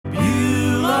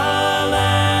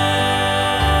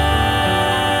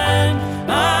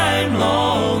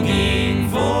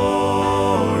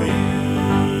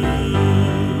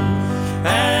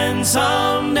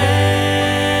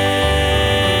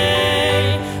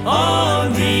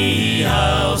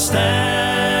stand.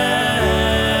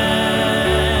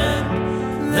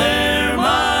 There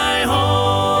my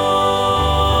home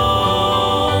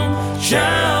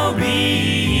shall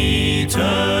be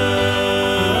eternal.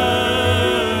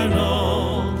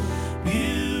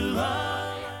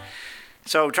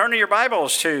 So turn to your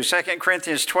Bibles to 2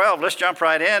 Corinthians 12. Let's jump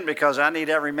right in because I need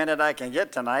every minute I can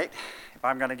get tonight. If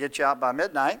I'm going to get you out by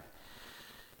midnight,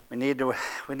 we need to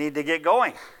get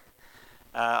going.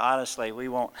 Honestly, we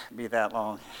won't be that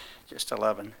long, just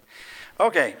 11.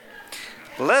 Okay,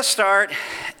 let's start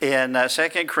in 2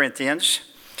 Corinthians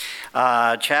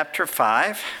chapter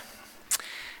 5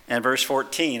 and verse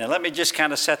 14. And let me just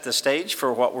kind of set the stage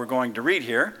for what we're going to read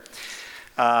here.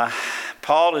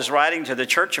 Paul is writing to the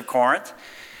church of Corinth.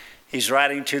 He's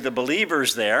writing to the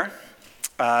believers there.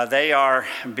 They are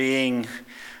being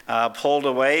pulled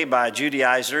away by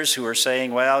Judaizers who are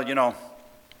saying, well, you know,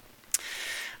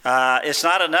 it's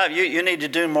not enough. You need to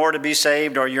do more to be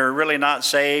saved, or you're really not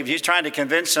saved. He's trying to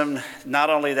convince them not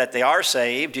only that they are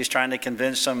saved, he's trying to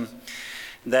convince them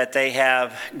that they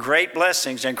have great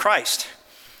blessings in Christ.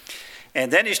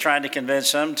 And then he's trying to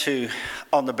convince them to,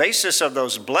 on the basis of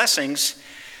those blessings,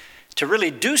 to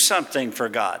really do something for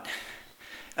God.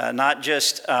 Not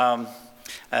just,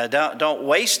 don't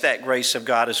waste that grace of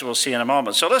God, as we'll see in a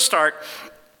moment. So let's start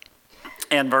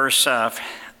in verse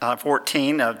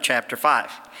 14 of chapter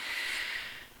 5.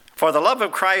 For the love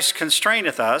of Christ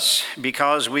constraineth us,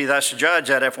 because we thus judge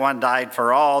that if one died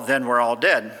for all, then we're all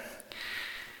dead.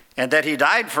 And that he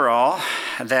died for all,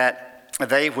 that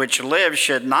they which live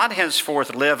should not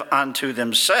henceforth live unto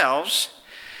themselves,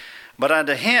 but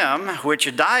unto him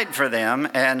which died for them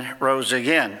and rose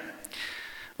again.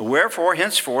 Wherefore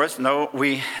henceforth know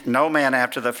we no man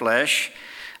after the flesh,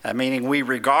 meaning we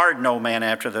regard no man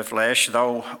after the flesh,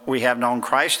 though we have known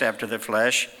Christ after the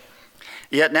flesh.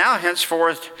 Yet now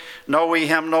henceforth know we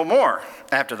him no more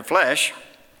after the flesh.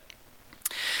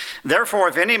 Therefore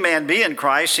if any man be in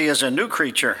Christ, he is a new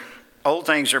creature. Old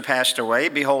things are passed away.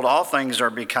 Behold, all things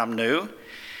are become new.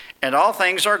 And all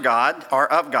things are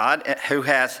of God, who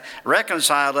hath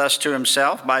reconciled us to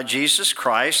himself by Jesus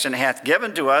Christ, and hath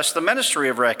given to us the ministry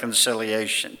of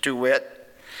reconciliation, to wit,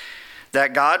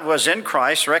 that God was in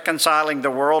Christ reconciling the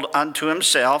world unto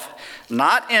himself,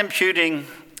 not imputing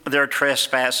their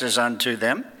trespasses unto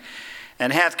them,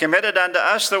 and hath committed unto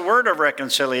us the word of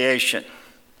reconciliation.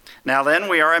 Now then,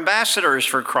 we are ambassadors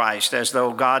for Christ, as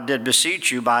though God did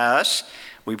beseech you by us.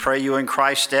 We pray you in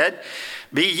Christ's stead,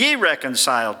 be ye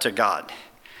reconciled to God.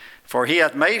 For he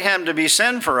hath made him to be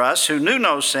sin for us, who knew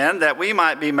no sin, that we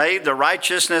might be made the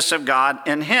righteousness of God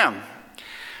in him.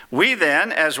 We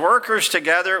then, as workers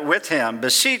together with him,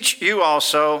 beseech you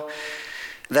also,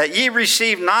 that ye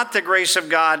receive not the grace of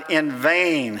God in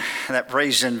vain. That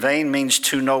phrase in vain means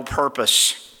to no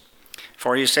purpose.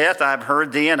 For he saith, I have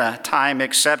heard thee in a time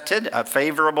accepted, a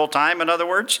favorable time, in other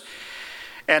words.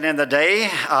 And in the day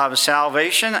of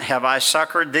salvation have I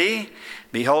succored thee.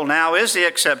 Behold, now is the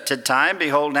accepted time.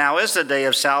 Behold, now is the day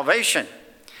of salvation.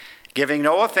 Giving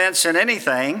no offense in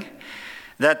anything,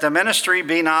 that the ministry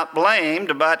be not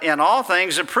blamed, but in all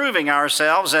things approving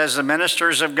ourselves as the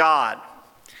ministers of God.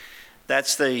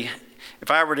 That's if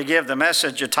I were to give the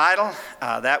message a title,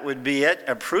 that would be it,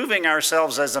 approving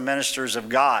ourselves as the ministers of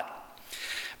God.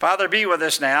 Father, be with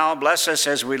us now. Bless us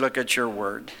as we look at your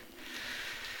word.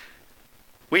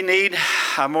 We need,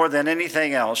 more than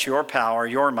anything else, your power,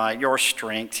 your might, your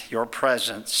strength, your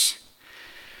presence.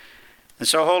 And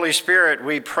so, Holy Spirit,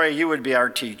 we pray you would be our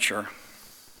teacher.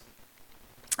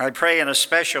 I pray in a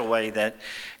special way that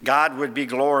God would be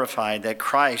glorified, that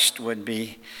Christ would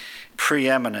be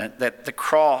preeminent, that the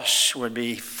cross would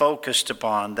be focused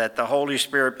upon, that the Holy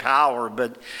Spirit power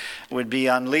would be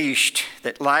unleashed,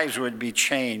 that lives would be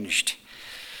changed.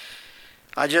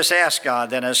 I just ask,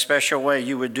 God, that in a special way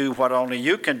you would do what only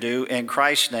you can do. In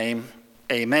Christ's name,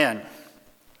 amen.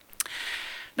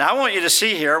 Now, I want you to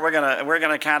see here, we're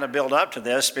gonna kind of build up to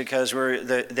this because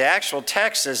the actual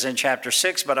text is in chapter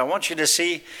 6, but I want you to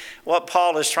see what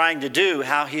Paul is trying to do,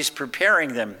 how he's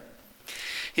preparing them.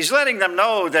 He's letting them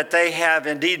know that they have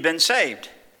indeed been saved.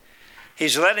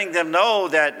 He's letting them know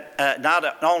that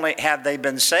not only have they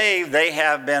been saved, they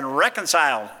have been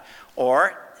reconciled,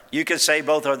 or you could say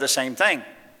both are the same thing.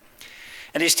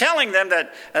 And he's telling them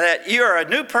that you're a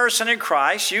new person in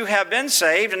Christ, you have been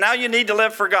saved, and now you need to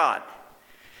live for God.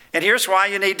 And here's why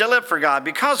you need to live for God,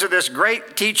 because of this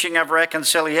great teaching of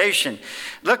reconciliation.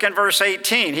 Look in verse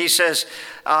 18. He says,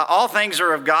 all things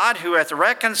are of God, who hath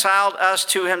reconciled us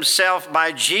to himself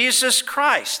by Jesus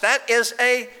Christ. That is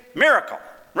a miracle.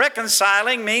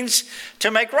 Reconciling means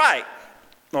to make right,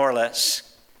 more or less.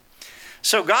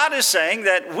 So God is saying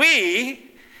that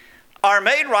we are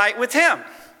made right with him.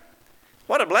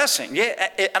 What a blessing. Yeah,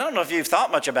 I don't know if you've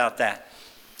thought much about that.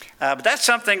 But that's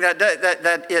something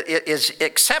that is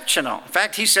exceptional. In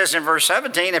fact, he says in verse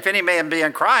 17, if any man be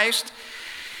in Christ,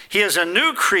 he is a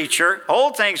new creature.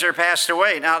 Old things are passed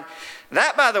away. Now,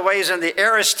 that, by the way, is in the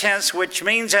aorist tense, which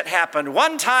means it happened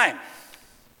one time.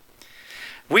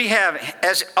 We have,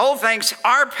 as old things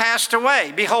are passed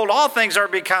away. Behold, all things are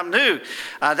become new.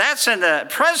 That's in the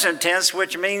present tense,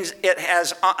 which means it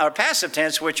has, or passive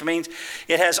tense, which means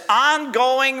it has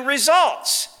ongoing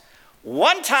results.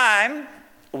 One time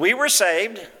we were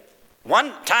saved,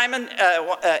 one time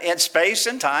in space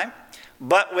and time,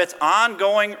 but with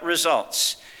ongoing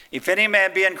results. If any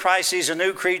man be in Christ, he's a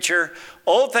new creature.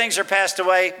 Old things are passed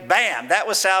away. Bam, that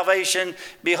was salvation.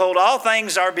 Behold, all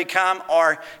things are become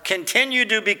or continue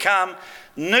to become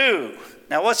new.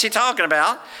 Now, what's he talking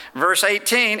about? Verse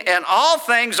 18, and all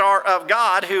things are of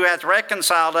God, who hath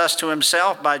reconciled us to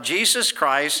himself by Jesus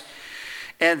Christ.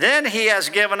 And then he has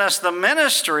given us the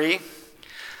ministry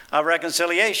of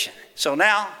reconciliation. So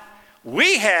now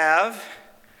we have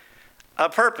a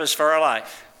purpose for our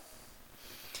life.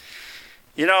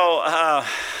 You know,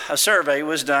 a survey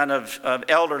was done of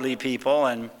elderly people,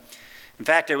 and in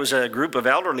fact, it was a group of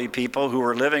elderly people who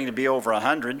were living to be over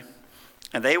 100,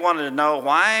 and they wanted to know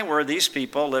why were these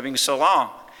people living so long.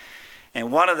 And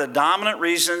one of the dominant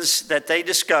reasons that they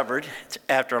discovered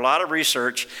after a lot of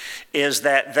research is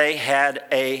that they had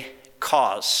a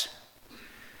cause.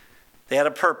 They had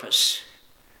a purpose.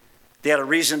 They had a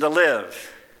reason to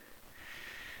live.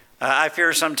 I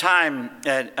fear sometime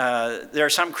that there are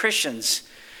some Christians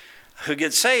who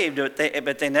get saved, but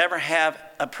they never have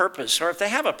a purpose. Or if they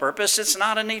have a purpose, it's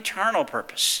not an eternal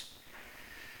purpose.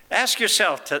 Ask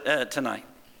yourself tonight,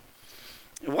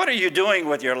 what are you doing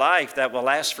with your life that will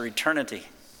last for eternity?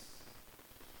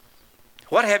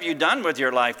 What have you done with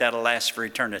your life that will last for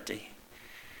eternity?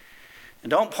 And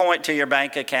don't point to your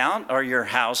bank account or your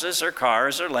houses or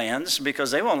cars or lands, because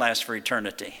they won't last for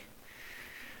eternity.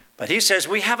 But he says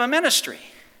we have a ministry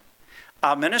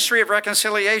of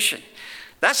reconciliation.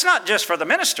 That's not just for the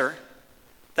minister.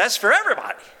 That's for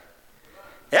everybody.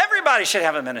 Everybody should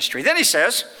have a ministry. Then he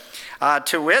says,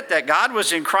 to wit, that God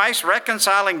was in Christ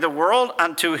reconciling the world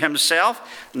unto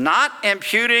himself, not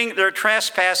imputing their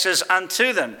trespasses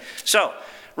unto them. So,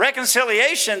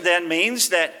 reconciliation then means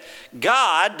that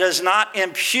God does not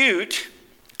impute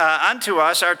unto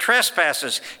us our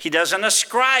trespasses. He doesn't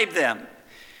ascribe them.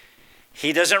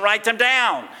 He doesn't write them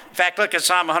down. In fact, look at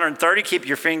Psalm 130. Keep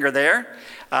your finger there.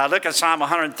 Look at Psalm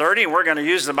 130. We're going to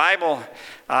use the Bible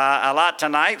a lot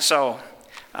tonight, so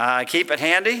keep it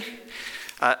handy.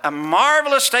 A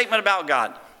marvelous statement about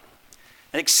God.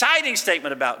 An exciting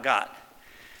statement about God.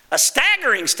 A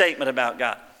staggering statement about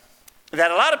God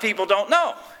that a lot of people don't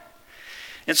know.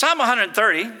 In Psalm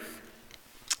 130,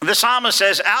 the psalmist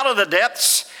says, out of the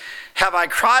depths have I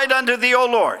cried unto thee, O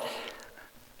Lord.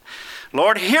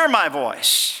 Lord, hear my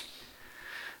voice.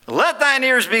 Let thine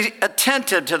ears be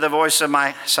attentive to the voice of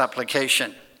my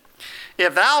supplication.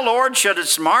 If thou, Lord,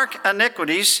 shouldest mark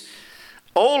iniquities,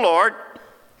 O Lord,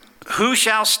 who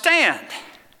shall stand?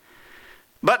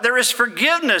 But there is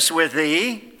forgiveness with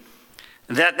thee,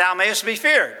 that thou mayest be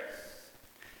feared.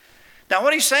 Now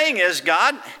what he's saying is,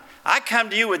 God, I come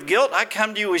to you with guilt, I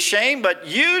come to you with shame, but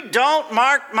you don't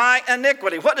mark my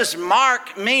iniquity. What does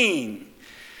mark mean?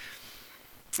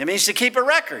 It means to keep a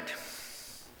record.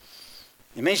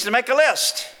 It means to make a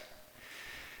list.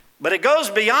 But it goes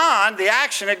beyond the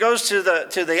action. It goes to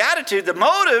the attitude, the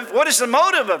motive. What is the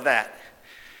motive of that?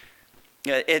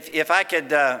 If I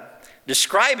could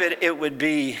describe it, it would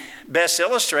be best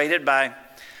illustrated by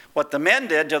what the men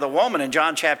did to the woman in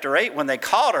John chapter 8 when they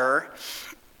caught her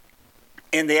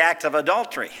in the act of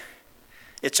adultery.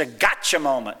 It's a gotcha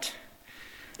moment.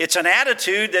 It's an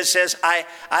attitude that says, I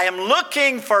am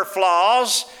looking for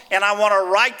flaws and I want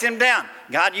to write them down.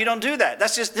 God, you don't do that.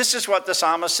 This is what the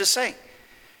psalmist is saying.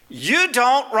 You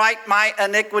don't write my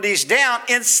iniquities down.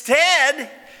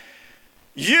 Instead,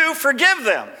 you forgive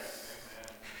them.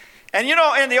 And you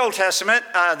know, in the Old Testament,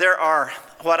 there are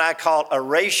what I call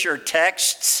erasure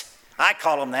texts. I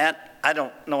call them that. I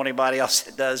don't know anybody else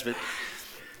that does, but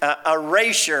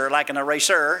erasure, like an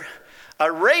eraser.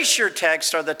 Erasure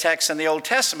texts are the texts in the Old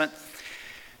Testament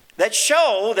that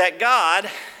show that God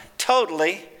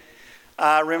totally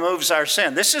removes our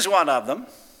sin. This is one of them.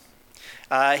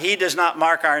 He does not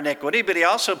mark our iniquity, but he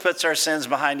also puts our sins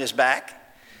behind his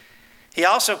back. He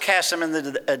also casts them in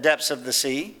the depths of the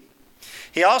sea.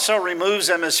 He also removes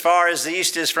them as far as the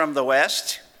east is from the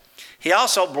west. He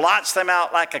also blots them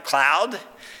out like a cloud.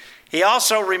 He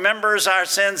also remembers our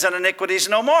sins and iniquities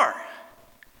no more.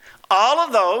 All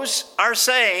of those are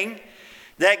saying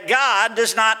that God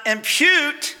does not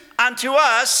impute unto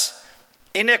us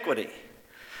iniquity.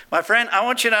 My friend, I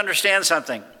want you to understand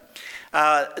something.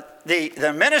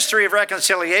 The ministry of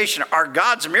reconciliation, or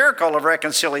God's miracle of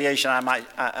reconciliation,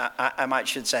 I might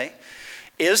should say,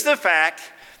 is the fact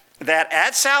that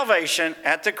at salvation,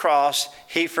 at the cross,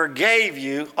 he forgave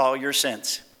you all your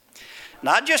sins.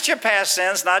 Not just your past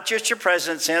sins, not just your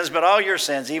present sins, but all your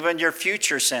sins, even your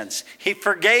future sins. He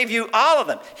forgave you all of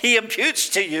them. He imputes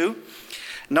to you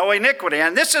no iniquity.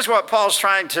 And this is what Paul's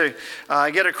trying to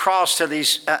get across to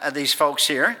these folks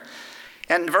here.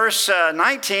 And verse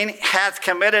 19, hath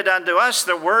committed unto us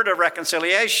the word of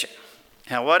reconciliation.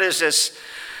 Now, what is this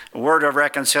word of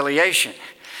reconciliation?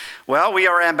 Well, we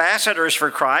are ambassadors for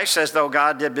Christ, as though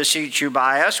God did beseech you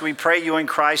by us. We pray you in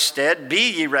Christ's stead,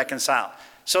 be ye reconciled.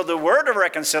 So the word of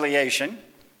reconciliation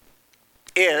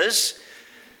is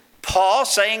Paul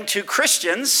saying to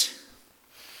Christians,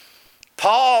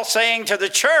 Paul saying to the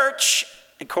church,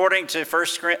 according to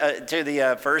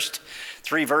the first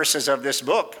 3 verses of this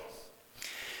book,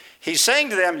 he's saying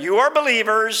to them, you are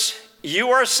believers, you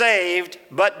are saved,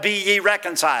 but be ye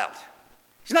reconciled.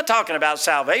 He's not talking about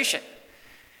salvation.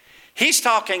 He's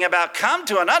talking about come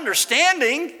to an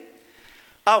understanding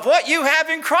of what you have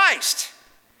in Christ.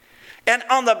 And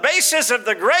on the basis of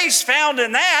the grace found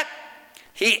in that,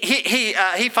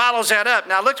 he follows that up.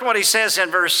 Now look at what he says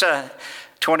in verse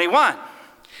 21.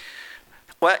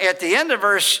 Well, at the end of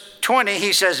verse 20,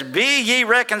 he says, be ye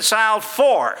reconciled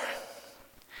for.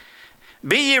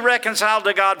 Be ye reconciled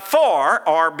to God for,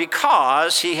 or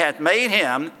because he hath made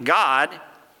him, God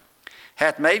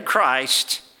hath made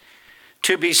Christ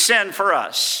to be sin for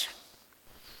us,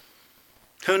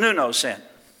 who knew no sin.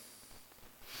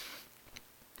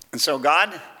 And so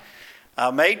God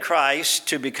made Christ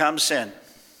to become sin.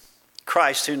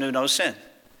 Christ who knew no sin.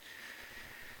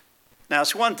 Now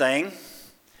it's one thing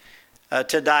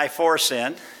to die for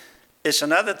sin. It's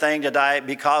another thing to die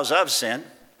because of sin.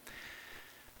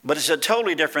 But it's a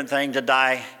totally different thing to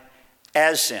die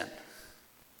as sin.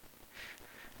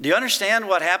 Do you understand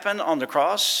what happened on the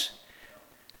cross?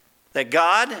 That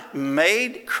God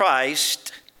made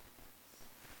Christ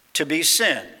to be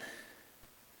sin.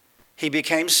 He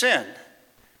became sin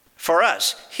for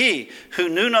us. He who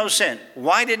knew no sin.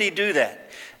 Why did he do that?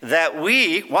 That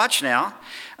we, watch now,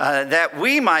 that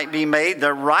we might be made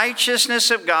the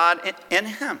righteousness of God in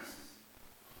him.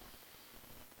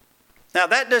 Now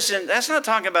that's not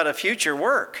talking about a future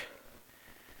work.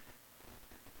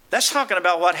 That's talking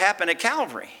about what happened at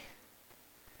Calvary.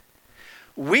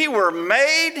 We were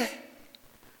made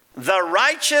the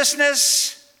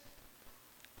righteousness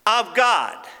of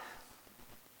God.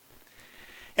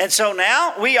 And so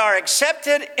now we are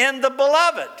accepted in the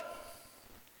beloved.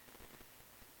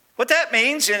 What that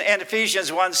means in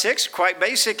Ephesians 1:6, quite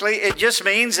basically, it just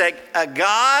means that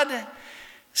God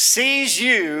sees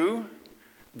you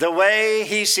the way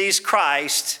he sees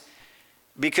Christ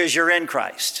because you're in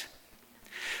Christ.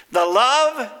 The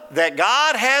love that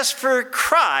God has for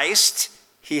Christ,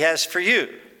 he has for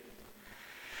you.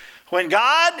 When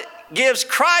God gives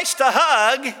Christ a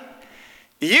hug,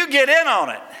 you get in on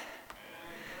it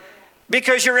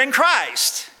because you're in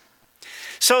Christ.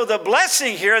 So the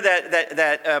blessing here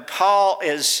that Paul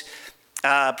is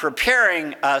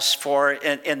preparing us for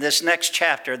in this next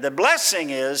chapter, the blessing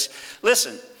is,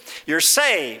 listen, you're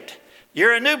saved.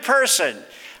 You're a new person.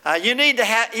 You need to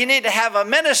have a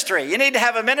ministry. You need to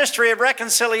have a ministry of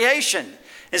reconciliation.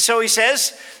 And so he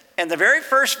says, in the very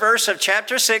first verse of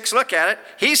chapter 6, look at it.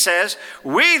 He says,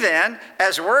 we then,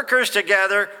 as workers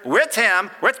together with him,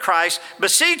 with Christ,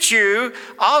 beseech you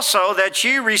also that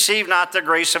you receive not the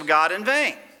grace of God in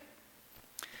vain.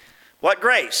 What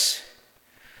grace?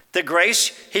 The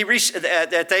grace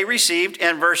that they received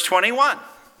in verse 21.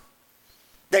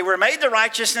 They were made the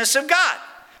righteousness of God.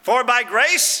 For by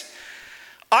grace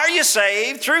are you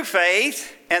saved through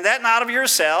faith, and that not of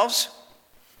yourselves.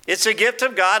 It's a gift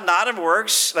of God, not of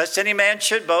works, lest any man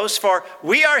should boast. For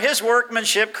we are his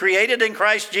workmanship, created in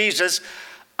Christ Jesus,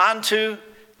 unto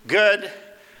good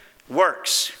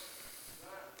works.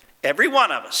 Every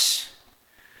one of us.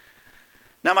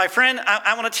 Now, my friend,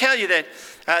 I want to tell you that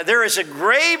there is a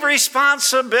grave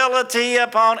responsibility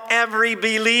upon every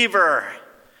believer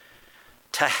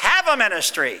to have a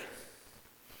ministry,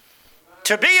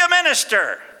 to be a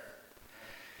minister.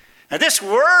 Now this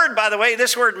word, by the way,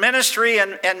 this word ministry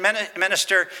and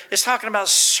minister is talking about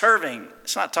serving.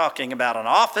 It's not talking about an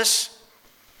office.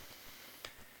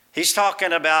 He's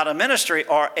talking about a ministry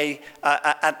or an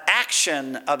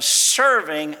action of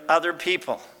serving other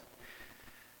people.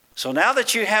 So now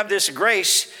that you have this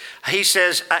grace, he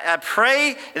says, I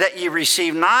pray that you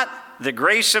receive not the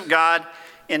grace of God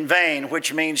in vain,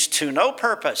 which means to no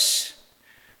purpose,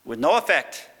 with no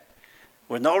effect,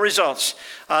 with no results.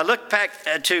 Look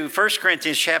back to 1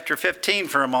 Corinthians chapter 15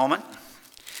 for a moment.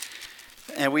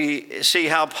 And we see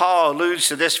how Paul alludes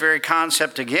to this very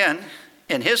concept again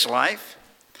in his life.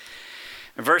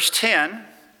 In verse 10,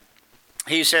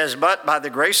 he says, "But by the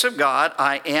grace of God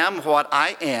I am what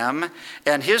I am,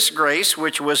 and his grace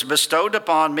which was bestowed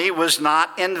upon me was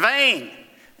not in vain."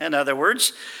 In other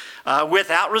words,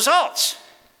 without results.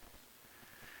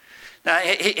 Now,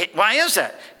 why is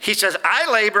that? He says, "I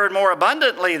labored more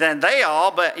abundantly than they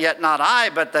all, but yet not I,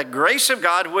 but the grace of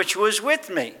God which was with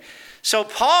me." So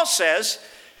Paul says,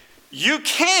 you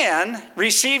can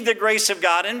receive the grace of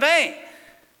God in vain,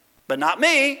 but not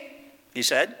me, he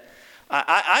said.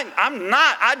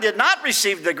 I did not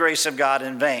receive the grace of God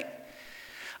in vain.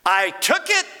 I took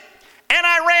it and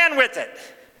I ran with it.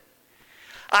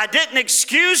 I didn't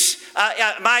excuse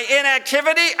my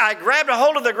inactivity. I grabbed a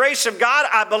hold of the grace of God.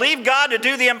 I believed God to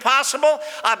do the impossible.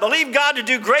 I believed God to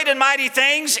do great and mighty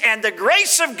things. And the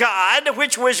grace of God,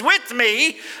 which was with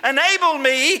me, enabled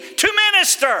me to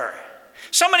minister.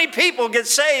 So many people get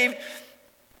saved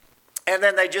and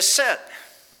then they just sit.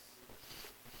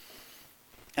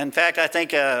 In fact, I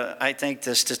think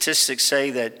the statistics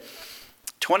say that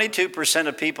 22%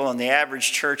 of people in the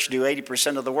average church do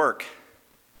 80% of the work.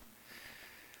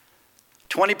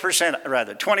 20%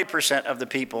 of the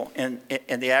people in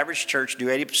the average church do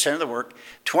 80% of the work.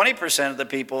 20% of the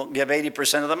people give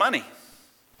 80% of the money.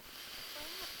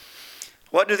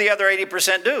 What do the other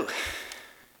 80% do?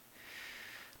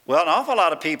 Well, an awful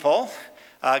lot of people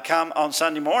come on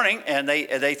Sunday morning and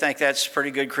they think that's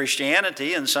pretty good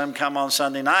Christianity, and some come on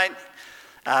Sunday night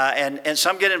and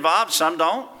some get involved, some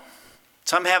don't.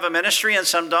 Some have a ministry and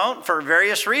some don't for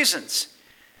various reasons.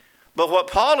 But what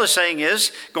Paul is saying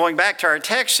is, going back to our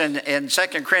text in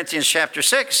 2 Corinthians chapter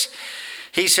 6,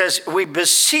 he says, we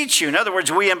beseech you, in other words,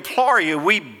 we implore you,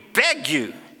 we beg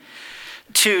you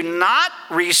to not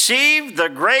receive the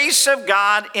grace of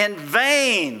God in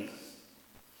vain.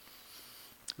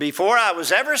 Before I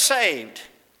was ever saved,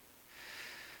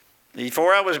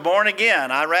 before I was born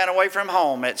again, I ran away from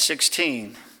home at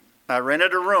 16. I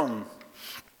rented a room.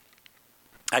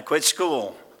 I quit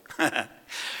school.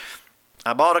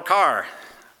 I bought a car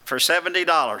for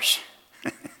 $70.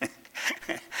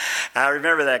 I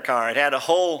remember that car. It had a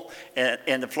hole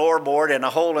in the floorboard and a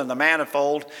hole in the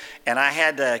manifold, and I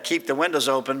had to keep the windows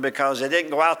open because it didn't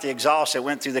go out the exhaust. It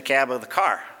went through the cab of the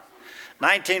car.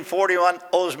 1941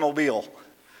 Oldsmobile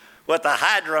with a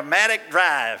Hydra-Matic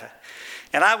drive.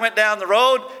 And I went down the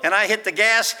road, and I hit the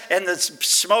gas, and the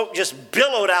smoke just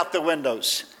billowed out the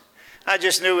windows. I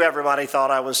just knew everybody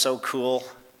thought I was so cool.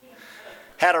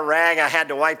 Had a rag I had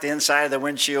to wipe the inside of the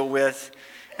windshield with,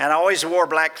 and I always wore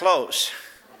black clothes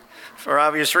for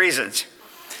obvious reasons.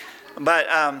 But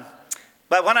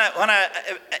when I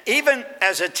even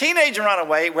as a teenager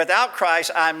runaway without Christ,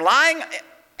 I'm lying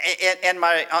in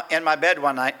my bed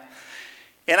one night,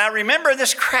 and I remember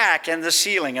this crack in the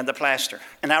ceiling and the plaster,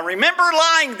 and I remember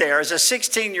lying there as a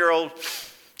 16-year-old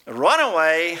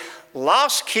runaway,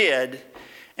 lost kid,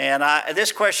 and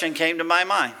this question came to my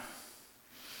mind.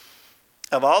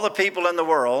 Of all the people in the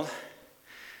world,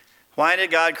 why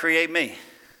did God create me?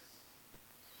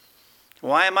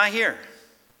 Why am I here?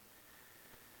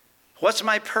 What's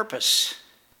my purpose?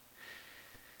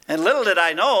 And little did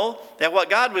I know that what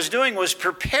God was doing was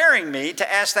preparing me to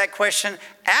ask that question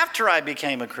after I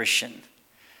became a Christian.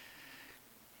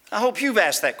 I hope you've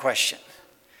asked that question.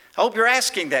 I hope you're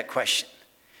asking that question.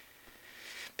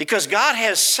 Because God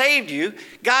has saved you,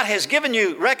 God has given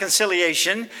you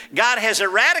reconciliation, God has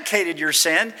eradicated your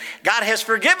sin, God has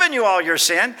forgiven you all your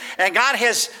sin, and God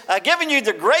has given you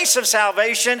the grace of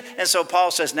salvation. And so Paul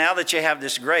says, now that you have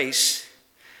this grace,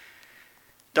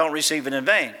 don't receive it in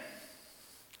vain.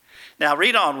 Now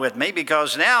read on with me,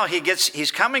 because now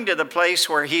he's coming to the place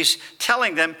where he's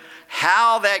telling them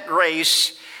how that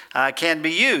grace can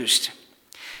be used.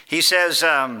 He says,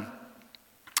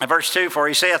 verse 2, for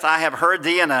he saith, I have heard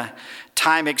thee in a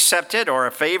time accepted, or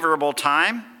a favorable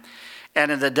time,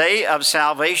 and in the day of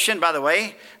salvation. By the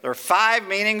way, there are 5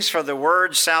 meanings for the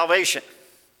word salvation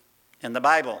in the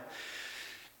Bible.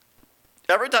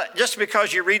 Just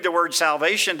because you read the word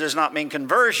salvation does not mean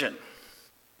conversion.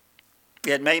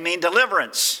 It may mean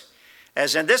deliverance,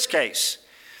 as in this case.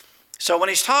 So when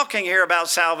he's talking here about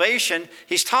salvation,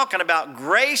 he's talking about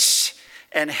grace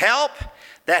and help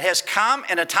that has come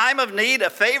in a time of need, a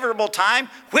favorable time,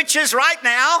 which is right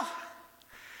now,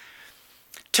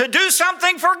 to do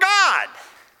something for God.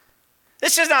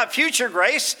 This is not future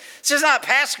grace. This is not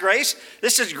past grace.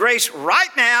 This is grace right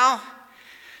now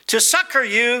to succor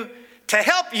you, to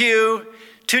help you,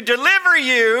 to deliver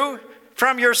you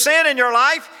from your sin in your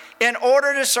life in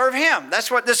order to serve him.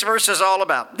 That's what this verse is all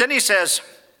about. Then he says,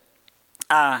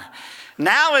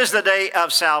 now is the day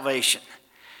of salvation.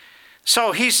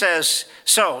 So he says,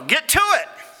 so get to it.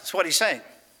 That's what he's saying.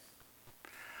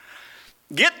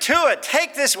 Get to it.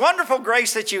 Take this wonderful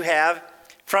grace that you have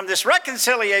from this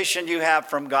reconciliation you have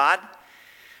from God,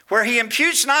 where he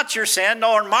imputes not your sin,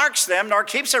 nor marks them, nor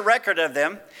keeps a record of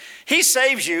them. He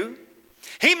saves you.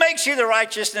 He makes you the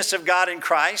righteousness of God in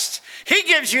Christ. He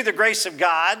gives you the grace of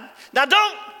God. Now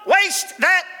don't waste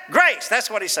that grace. That's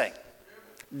what he's saying.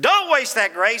 Don't waste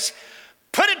that grace.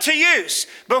 Put it to use.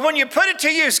 But when you put it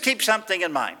to use, keep something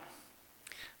in mind.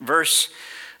 Verse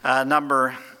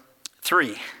number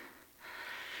 3.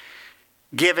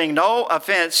 Giving no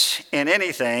offense in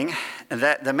anything,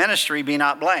 that the ministry be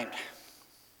not blamed.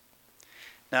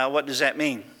 Now, what does that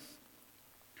mean?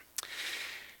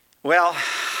 Well,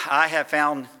 I have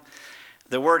found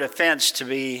the word offense to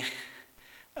be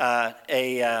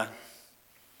a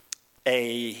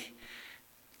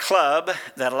club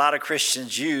that a lot of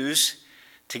Christians use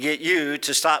to get you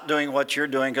to stop doing what you're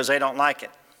doing because they don't like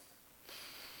it.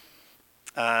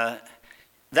 That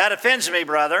offends me,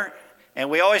 brother. And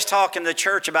we always talk in the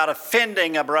church about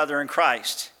offending a brother in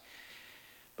Christ.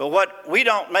 But what we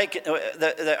don't make,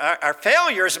 our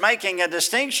failure is making a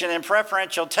distinction in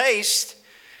preferential taste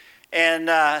and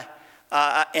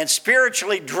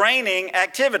spiritually draining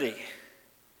activity.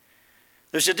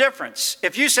 There's a difference.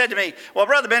 If you said to me, well,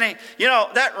 Brother Benny, you know,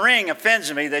 that ring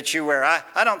offends me that you wear.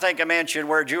 I don't think a man should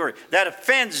wear jewelry. That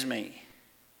offends me.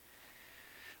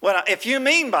 Well, if you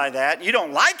mean by that, you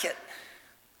don't like it.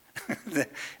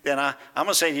 Then I'm going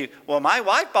to say to you, well, my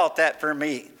wife bought that for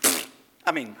me.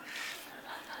 I mean,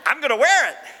 I'm going to wear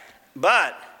it.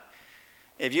 But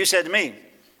if you said to me,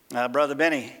 Brother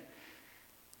Benny,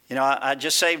 you know, I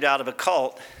just saved out of a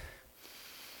cult,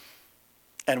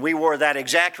 and we wore that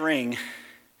exact ring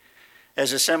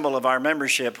as a symbol of our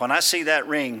membership. When I see that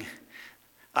ring,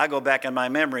 I go back in my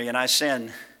memory and I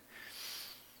sin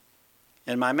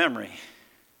in my memory.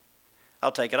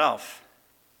 I'll take it off.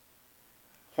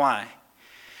 Why?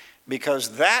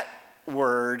 Because that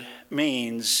word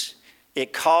means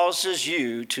it causes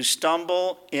you to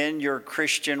stumble in your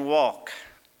Christian walk.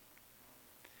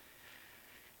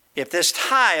 If this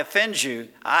tie offends you,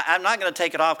 I'm not going to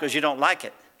take it off because you don't like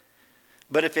it.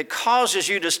 But if it causes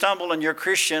you to stumble in your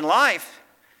Christian life,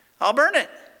 I'll burn it.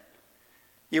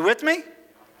 You with me? In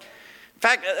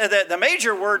fact, the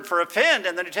major word for offend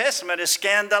in the New Testament is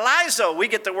scandalizo. We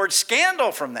get the word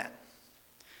scandal from that.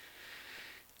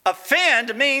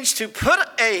 Offend means to put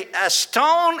a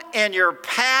stone in your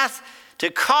path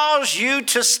to cause you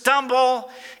to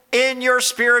stumble in your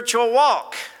spiritual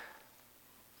walk.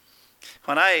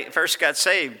 When I first got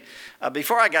saved,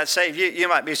 before I got saved, you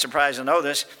might be surprised to know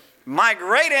this, my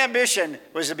great ambition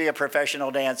was to be a professional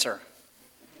dancer.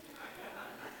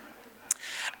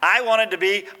 I wanted to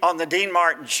be on the Dean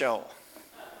Martin show.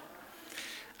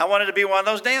 I wanted to be one of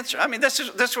those dancers. I mean,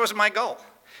 this was my goal.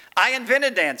 I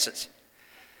invented dances.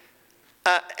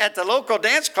 At the local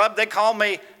dance club, they call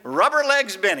me Rubber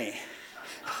Legs Benny.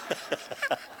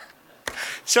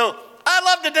 So I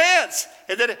love to dance.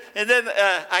 And then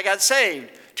I got saved.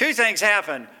 Two things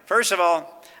happened. First of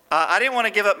all, I didn't want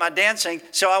to give up my dancing,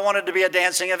 so I wanted to be a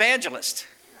dancing evangelist.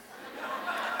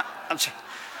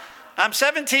 I'm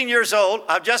 17 years old.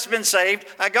 I've just been saved.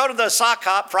 I go to the sock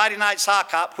hop, Friday night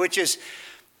sock hop, which is,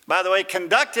 by the way,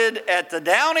 conducted at the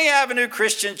Downey Avenue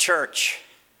Christian Church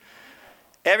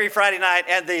every Friday night,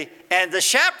 and the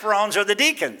chaperones are the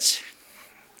deacons.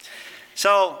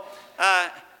 So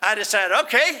I decided,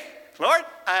 okay, Lord,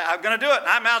 I'm going to do it. And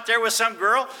I'm out there with some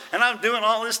girl, and I'm doing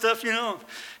all this stuff, you know.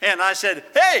 And I said,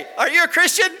 hey, are you a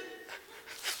Christian?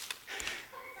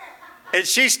 And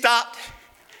she stopped,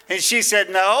 and she said,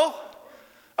 no.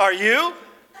 Are you?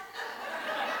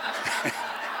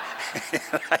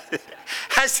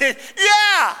 I said,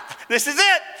 yeah, this is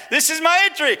it. This is my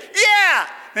entry. Yeah.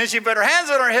 Then she put her hands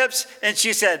on her hips, and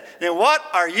she said, then what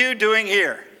are you doing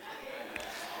here?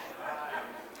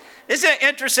 Isn't it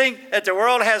interesting that the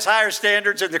world has higher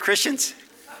standards than the Christians?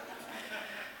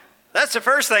 That's the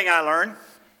first thing I learned.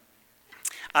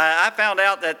 I found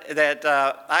out that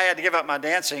I had to give up my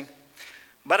dancing.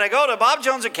 But I go to Bob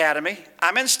Jones Academy.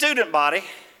 I'm in student body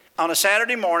on a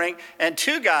Saturday morning, and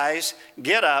two guys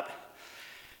get up,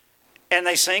 and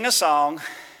they sing a song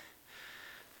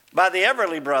by the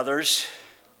Everly Brothers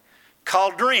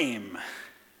called Dream.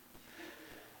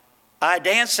 I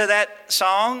danced to that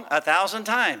song 1,000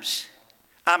 times.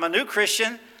 I'm a new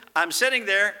Christian. I'm sitting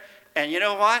there, and you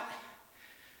know what?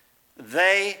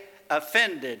 They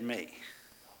offended me.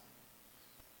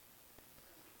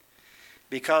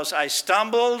 because I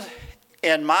stumbled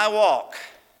in my walk.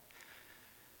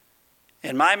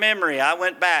 In my memory, I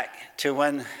went back to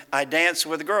when I danced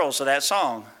with the girls to that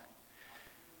song.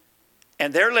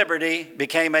 And their liberty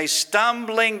became a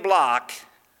stumbling block,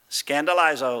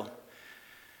 scandalizo,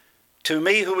 to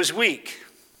me who was weak.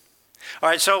 All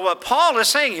right, so what Paul is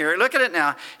saying here, look at it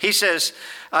now. He says,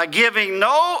 giving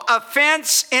no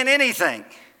offense in anything.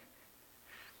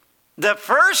 The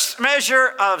first measure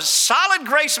of solid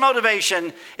grace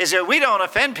motivation is that we don't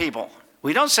offend people.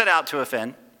 We don't set out to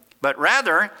offend, but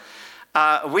rather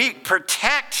we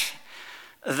protect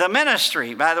the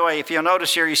ministry. By the way, if you'll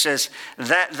notice here, he says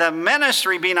that the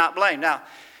ministry be not blamed. Now,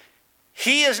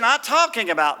 he is not talking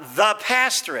about the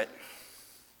pastorate.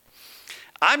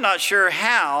 I'm not sure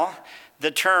how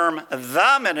the term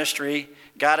the ministry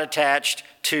got attached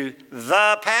to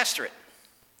the pastorate.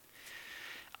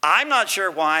 I'm not sure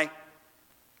why,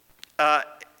 and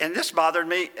this bothered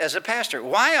me as a pastor.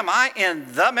 Why am I in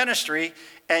the ministry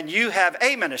and you have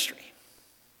a ministry?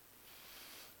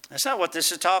 That's not what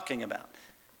this is talking about.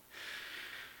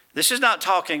 This is not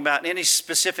talking about any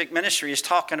specific ministry. It's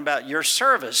talking about your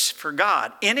service for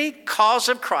God. Any cause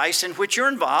of Christ in which you're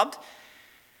involved,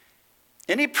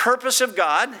 any purpose of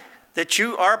God that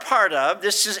you are a part of,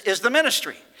 this is the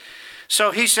ministry.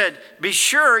 So he said, be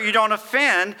sure you don't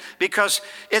offend, because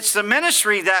it's the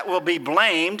ministry that will be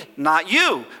blamed, not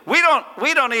you. We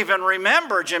don't even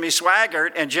remember Jimmy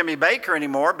Swaggart and Jimmy Baker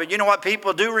anymore, but you know what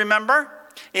people do remember?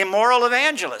 Immoral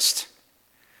evangelists.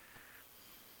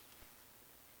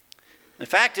 The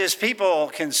fact is,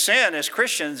 people can sin as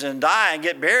Christians and die and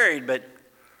get buried, but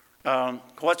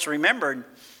what's remembered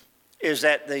is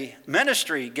that the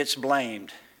ministry gets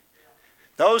blamed.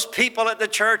 Those people at the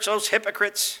church, those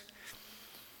hypocrites.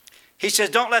 He says,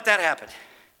 don't let that happen.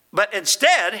 But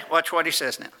instead, watch what he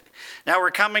says now. Now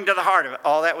we're coming to the heart of it.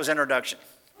 All that was introduction.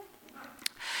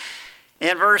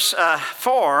 In verse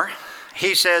 4,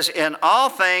 he says, in all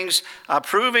things,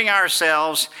 approving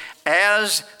ourselves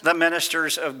as the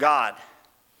ministers of God.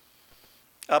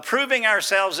 Approving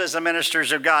ourselves as the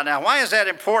ministers of God. Now, why is that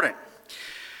important?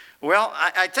 Well,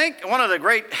 I think one of the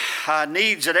great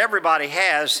needs that everybody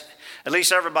has, at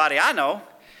least everybody I know,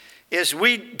 is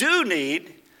we do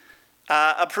need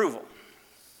approval.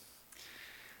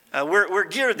 We're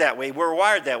geared that way. We're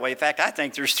wired that way. In fact, I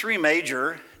think there's three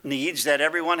major needs that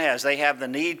everyone has. They have the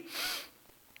need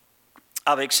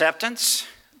of acceptance.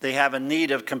 They have a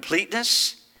need of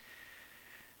completeness.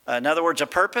 In other words, a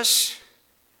purpose.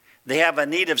 They have a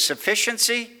need of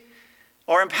sufficiency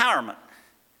or empowerment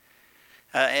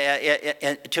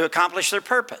to accomplish their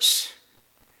purpose.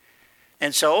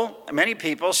 And so many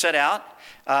people set out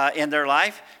in their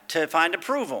life to find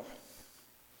approval.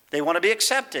 They want to be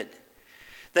accepted.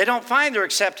 They don't find their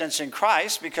acceptance in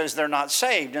Christ because they're not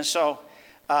saved. And so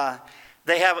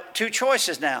they have two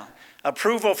choices now: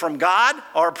 approval from God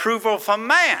or approval from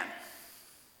man.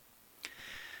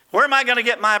 Where am I going to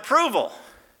get my approval?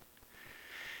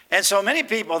 And so many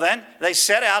people then, they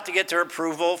set out to get their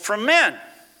approval from men.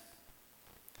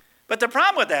 But the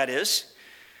problem with that is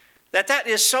that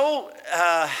is so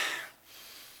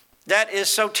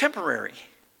temporary.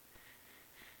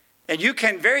 And you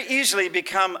can very easily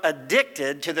become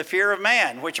addicted to the fear of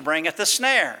man, which bringeth the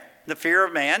snare. The fear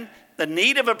of man, the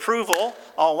need of approval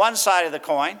on one side of the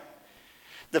coin,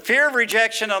 the fear of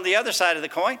rejection on the other side of the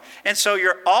coin. And so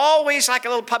you're always like a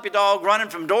little puppy dog running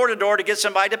from door to door to get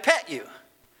somebody to pet you.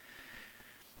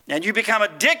 And you become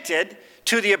addicted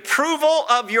to the approval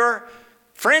of your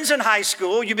friends in high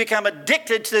school. You become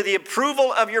addicted to the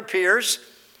approval of your peers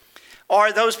or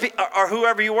or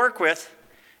whoever you work with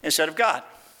instead of God.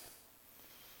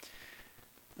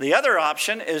 The other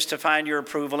option is to find your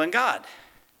approval in God.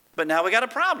 But now we got a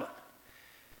problem.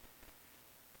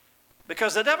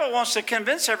 Because the devil wants to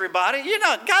convince everybody,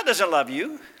 God doesn't love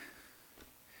you.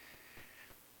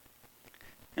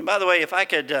 And by the way, if I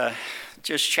could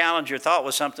just challenge your thought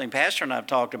with something Pastor and I have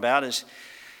talked about, is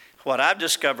what I've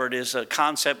discovered is a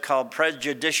concept called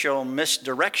prejudicial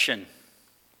misdirection.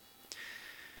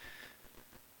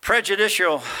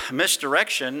 Prejudicial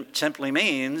misdirection simply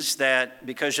means that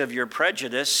because of your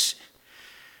prejudice,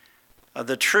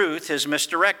 the truth is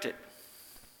misdirected.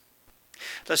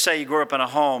 Let's say you grew up in a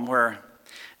home where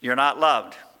you're not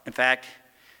loved. In fact,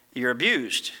 you're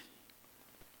abused.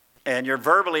 And you're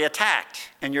verbally attacked.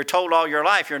 And you're told all your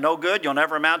life you're no good, you'll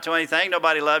never amount to anything,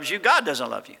 nobody loves you, God doesn't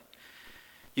love you.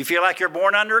 You feel like you're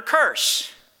born under a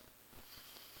curse.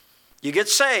 You get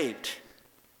saved.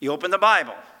 You open the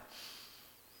Bible.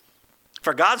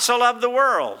 For God so loved the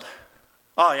world.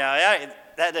 Oh, yeah,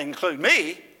 that didn't include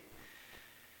me.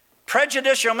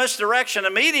 prejudicial misdirection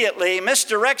immediately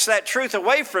misdirects that truth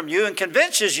away from you and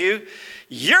convinces you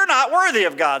you're not worthy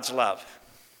of God's love.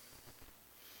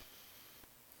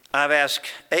 I've asked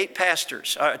 10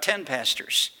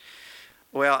 pastors.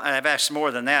 Well, I've asked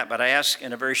more than that, but I asked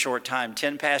in a very short time,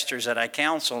 10 pastors that I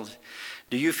counseled,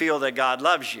 do you feel that God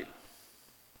loves you?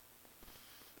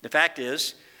 The fact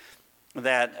is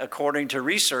that according to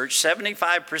research,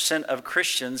 75% of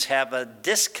Christians have a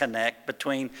disconnect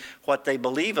between what they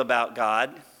believe about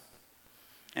God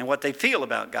and what they feel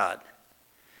about God.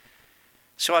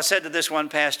 So I said to this one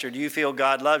pastor, do you feel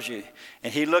God loves you?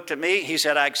 And he looked at me, he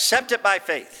said, I accept it by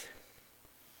faith.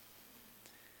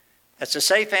 That's a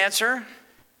safe answer.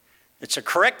 It's a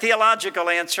correct theological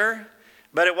answer,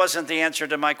 but it wasn't the answer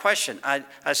to my question.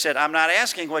 I said, I'm not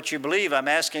asking what you believe, I'm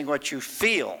asking what you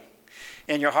feel.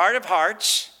 In your heart of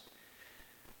hearts,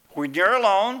 when you're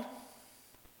alone,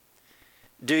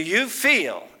 do you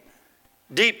feel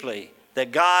deeply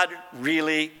that God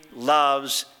really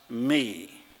loves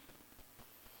me?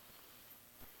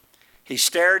 He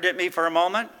stared at me for a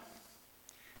moment.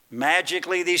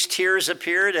 Magically, these tears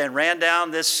appeared and ran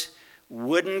down this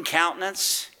wooden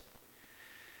countenance.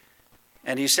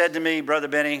 And he said to me, Brother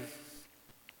Benny,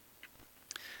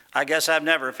 I guess I've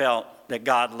never felt that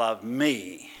God loved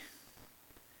me.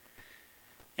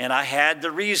 And I had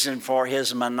the reason for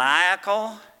his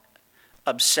maniacal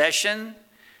obsession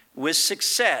with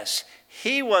success.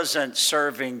 He wasn't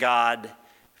serving God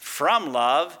from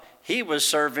love. He was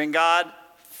serving God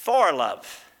for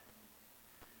love.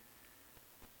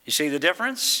 You see the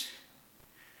difference?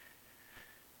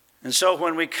 And so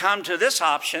when we come to this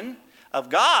option of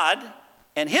God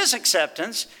and his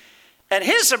acceptance and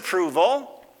his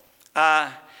approval,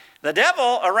 the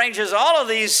devil arranges all of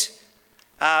these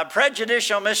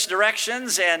prejudicial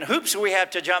misdirections and hoops we have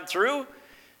to jump through,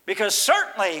 because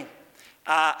certainly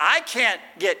I can't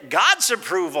get God's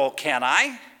approval, can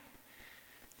I?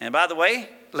 And by the way,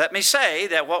 let me say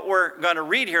that what we're going to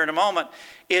read here in a moment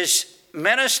is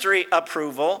ministry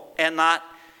approval and not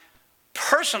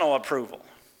personal approval.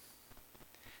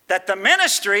 That the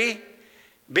ministry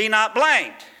be not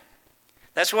blamed.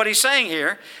 That's what he's saying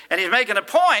here. And he's making a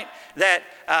point that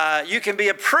you can be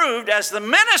approved as the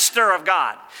minister of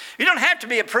God. You don't have to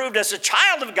be approved as a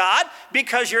child of God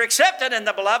because you're accepted in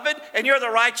the beloved and you're the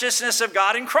righteousness of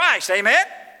God in Christ. Amen?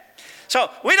 So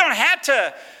we don't have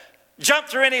to jump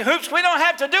through any hoops. We don't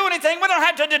have to do anything. We don't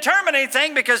have to determine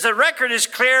anything because the record is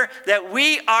clear that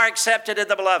we are accepted in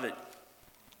the beloved.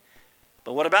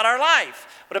 But what about our life?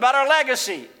 What about our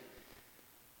legacy?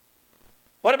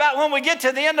 What about when we get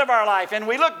to the end of our life and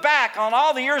we look back on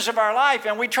all the years of our life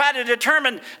and we try to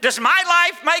determine, does my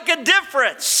life make a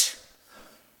difference?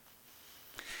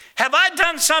 Have I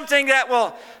done something have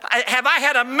I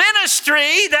had a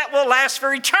ministry that will last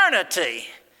for eternity?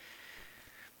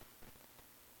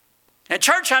 And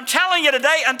church, I'm telling you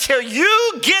today, until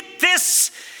you get this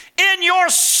in your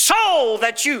soul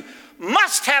that you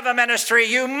must have a ministry,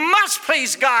 you must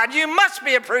please God, you must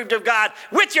be approved of God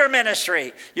with your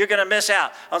ministry, you're going to miss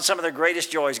out on some of the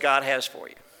greatest joys God has for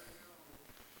you.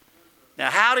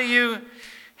 Now, how do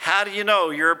you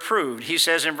know you're approved? He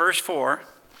says in verse 4,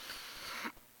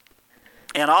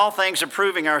 in all things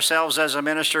approving ourselves as the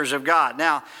ministers of God.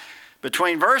 Now,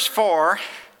 between verse 4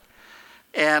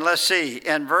 and let's see,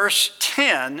 in verse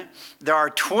 10, there are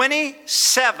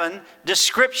 27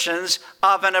 descriptions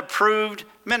of an approved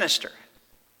minister.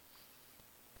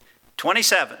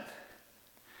 27.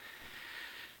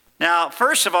 Now,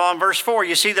 first of all, in verse 4,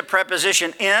 you see the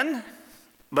preposition in,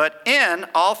 but in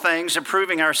all things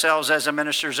approving ourselves as the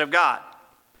ministers of God.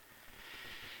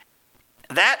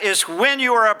 That is when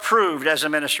you are approved as a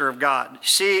minister of God.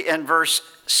 See in verse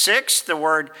 6,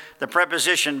 the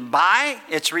preposition by,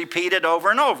 it's repeated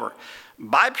over and over.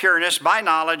 By pureness, by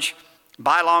knowledge,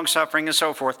 by long-suffering, and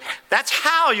so forth. That's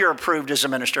how you're approved as a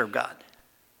minister of God.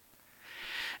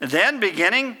 Then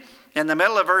beginning in the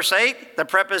middle of verse 8, the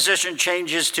preposition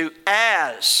changes to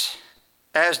as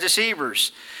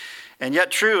deceivers, and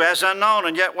yet true, as unknown,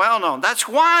 and yet well known. That's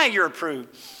why you're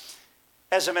approved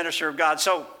as a minister of God.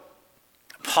 So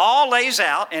Paul lays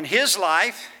out in his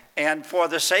life, and for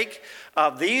the sake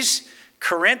of these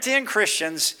Corinthian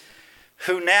Christians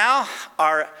who now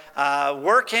are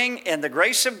working in the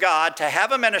grace of God to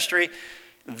have a ministry,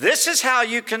 this is how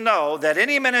you can know that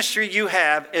any ministry you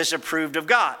have is approved of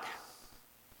God.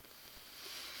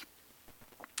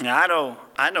 Now,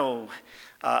 I know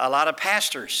a lot of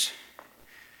pastors.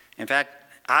 In fact,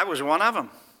 I was one of them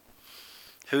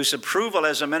whose approval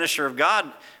as a minister of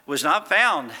God was not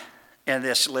found in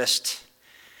this list.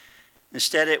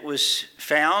 Instead, it was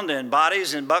found in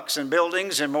bodies and bucks and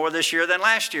buildings and more this year than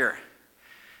last year.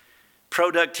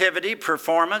 productivity,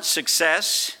 performance,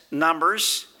 success,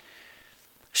 numbers,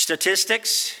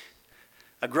 statistics,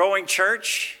 a growing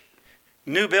church,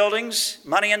 new buildings,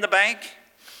 money in the bank,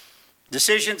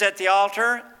 decisions at the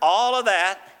altar, all of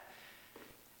that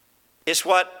is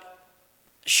what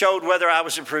showed whether I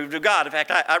was approved of God. In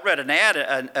fact, I read an ad,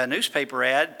 a newspaper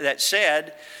ad that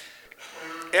said,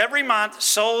 every month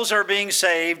souls are being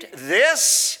saved.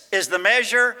 This is the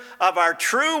measure of our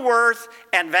true worth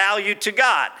and value to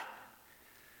God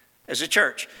as a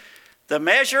church. The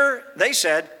measure, they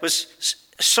said, was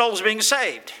souls being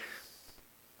saved.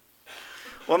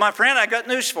 Well, my friend, I got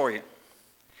news for you.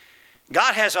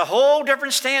 God has a whole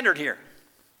different standard here.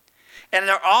 And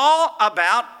they're all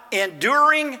about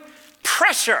enduring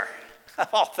pressure, of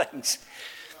all things.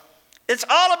 It's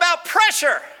all about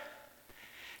pressure.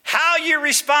 How you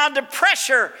respond to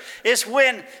pressure is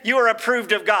when you are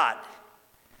approved of God.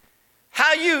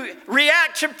 How you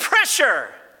react to pressure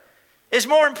is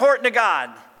more important to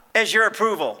God as your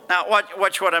approval. Now,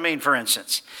 watch what I mean, for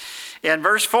instance. In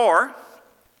verse 4,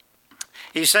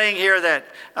 he's saying here that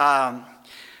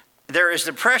there is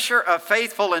the pressure of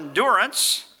faithful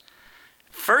endurance.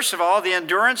 First of all, the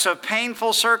endurance of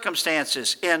painful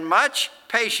circumstances in much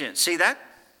patience. See that?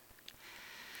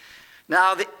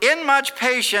 Now, in much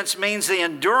patience means the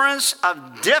endurance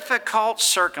of difficult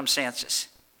circumstances.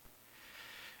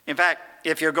 In fact,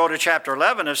 if you go to chapter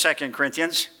 11 of 2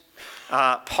 Corinthians,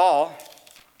 Paul,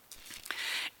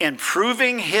 in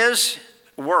proving his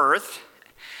worth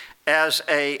as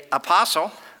an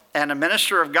apostle and a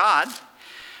minister of God,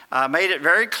 made it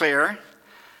very clear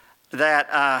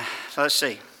that, let's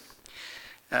see,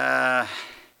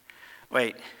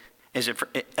 wait, is it 2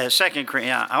 Corinthians?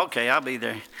 Yeah, okay, I'll be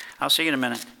there. I'll see you in a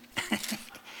minute.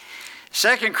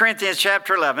 2 Corinthians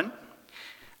chapter 11,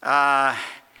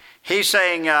 he's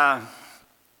saying,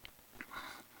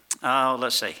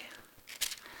 let's see,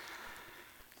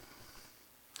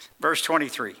 verse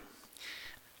 23.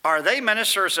 Are they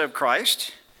ministers of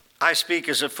Christ? I speak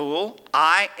as a fool.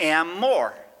 I am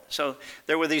more. So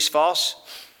there were these false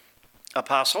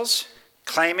apostles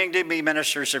claiming to be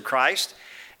ministers of Christ.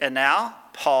 And now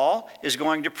Paul is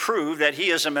going to prove that he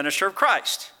is a minister of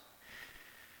Christ.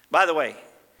 By the way,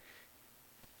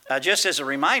 just as a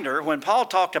reminder, when Paul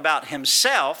talked about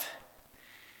himself,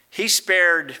 he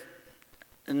spared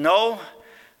no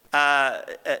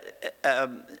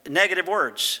negative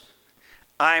words.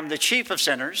 I am the chief of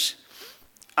sinners.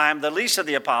 I am the least of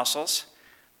the apostles.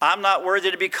 I'm not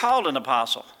worthy to be called an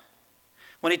apostle.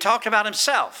 When he talked about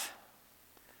himself.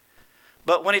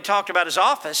 But when he talked about his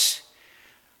office,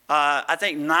 I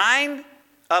think 9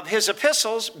 of his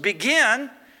epistles begin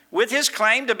with his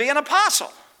claim to be an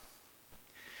apostle.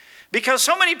 Because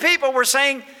so many people were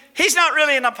saying, he's not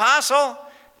really an apostle.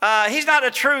 He's not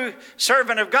a true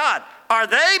servant of God. Are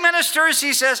they ministers?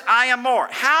 He says, I am more.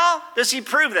 How does he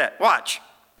prove that? Watch.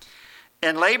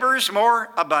 In labors more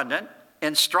abundant,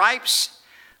 in stripes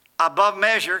above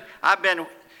measure. I've been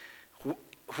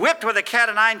whipped with a cat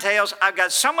of 9 tails. I've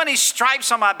got so many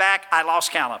stripes on my back, I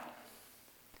lost count of them.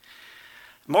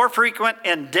 More frequent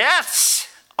in deaths,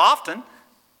 often.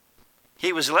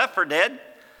 He was left for dead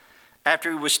after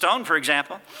he was stoned, for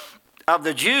example. Of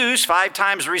the Jews, 5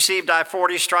 times received I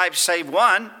 40 stripes, save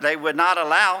 1. They would not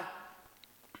allow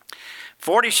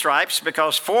 40 stripes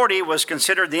because 40 was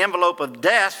considered the envelope of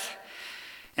death.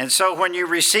 And so when you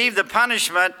receive the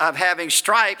punishment of having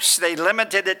stripes, they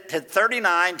limited it to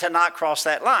 39 to not cross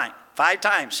that line. 5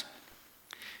 times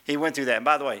he went through that. And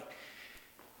by the way,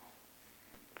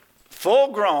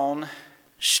 full-grown,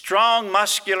 strong,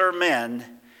 muscular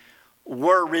men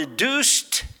were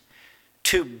reduced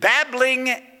to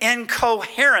babbling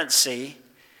incoherency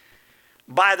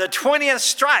by the 20th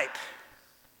stripe.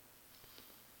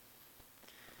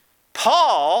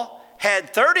 Paul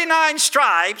had 39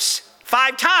 stripes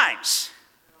 5 times.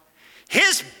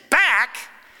 His back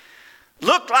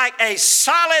looked like a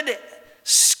solid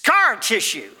scar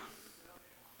tissue.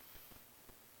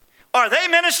 Are they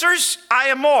ministers? I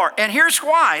am more. And here's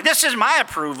why. This is my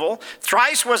approval.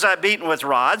 Thrice was I beaten with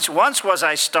rods. Once was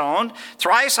I stoned.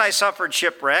 Thrice I suffered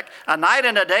shipwreck. A night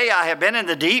and a day I have been in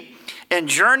the deep. In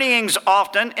journeyings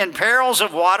often. In perils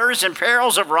of waters. In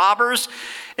perils of robbers.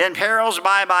 In perils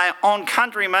by my own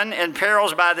countrymen. In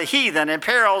perils by the heathen. In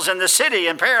perils in the city.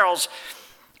 In perils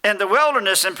in the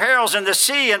wilderness. In perils in the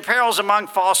sea. In perils among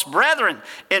false brethren.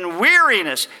 In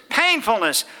weariness.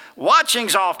 Painfulness.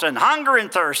 Watchings often, hunger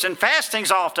and thirst, and fastings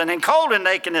often, and cold and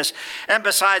nakedness. And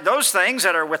beside those things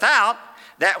that are without,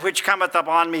 that which cometh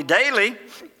upon me daily,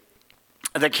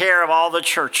 the care of all the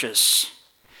churches.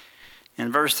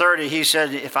 In verse 30, he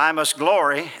said, if I must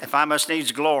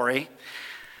needs glory,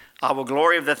 I will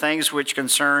glory of the things which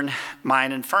concern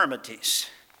mine infirmities.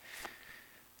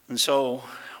 And so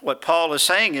what Paul is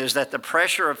saying is that the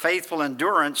pressure of faithful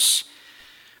endurance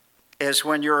is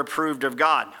when you're approved of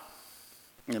God.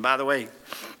 And by the way,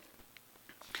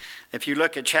 if you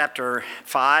look at chapter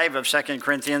 5 of 2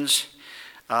 Corinthians,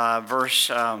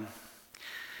 verse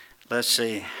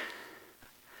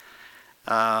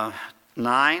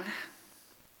 9,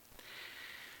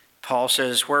 Paul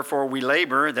says, wherefore we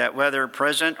labor that whether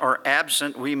present or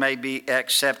absent we may be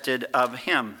accepted of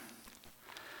him.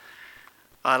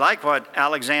 I like what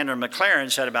Alexander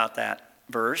McLaren said about that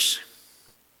verse.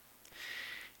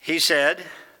 He said,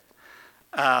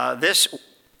 this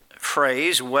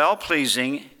phrase,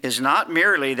 well-pleasing, is not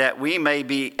merely that we may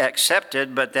be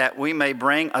accepted, but that we may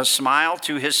bring a smile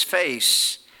to his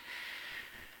face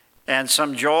and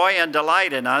some joy and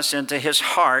delight in us into his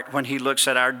heart when he looks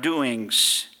at our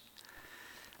doings.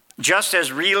 Just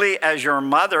as really as your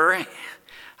mothers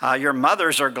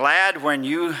are glad when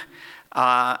you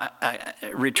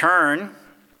return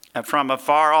from a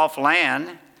far-off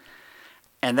land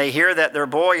and they hear that their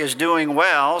boy is doing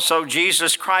well, so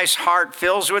Jesus Christ's heart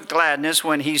fills with gladness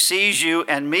when he sees you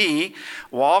and me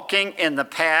walking in the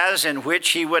paths in which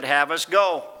he would have us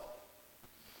go.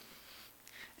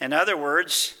 In other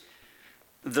words,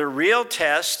 the real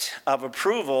test of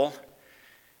approval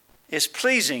is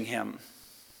pleasing him,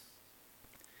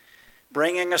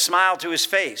 bringing a smile to his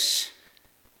face,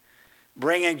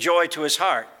 bringing joy to his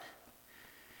heart,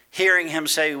 hearing him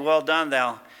say, well done,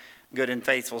 thou good and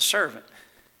faithful servant.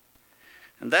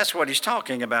 And that's what he's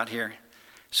talking about here.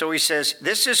 So he says,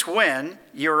 this is when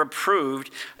you're approved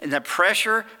in the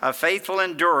pressure of faithful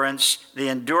endurance, the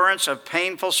endurance of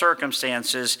painful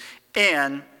circumstances,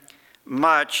 in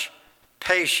much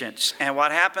patience. And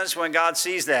what happens when God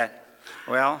sees that?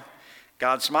 Well,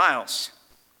 God smiles.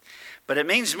 But it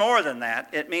means more than that.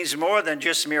 It means more than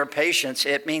just mere patience.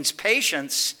 It means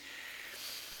patience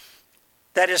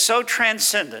that is so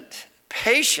transcendent.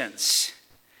 Patience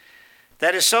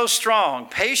that is so strong.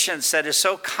 Patience that is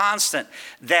so constant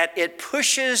that it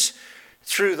pushes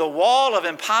through the wall of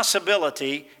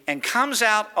impossibility and comes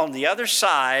out on the other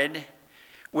side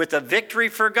with a victory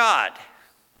for God.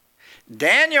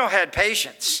 Daniel had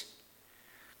patience.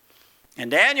 And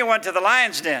Daniel went to the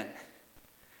lion's den.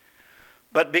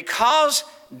 But because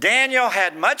Daniel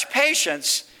had much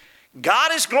patience,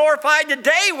 God is glorified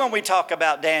today when we talk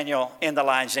about Daniel in the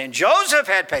lion's den. Joseph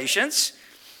had patience.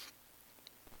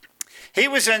 He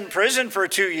was in prison for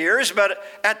 2 years, but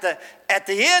at the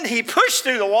end he pushed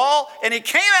through the wall and he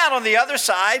came out on the other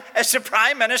side as the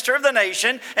prime minister of the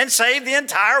nation and saved the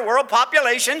entire world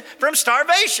population from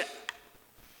starvation.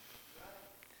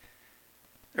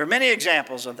 There are many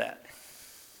examples of that.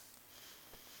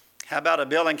 How about a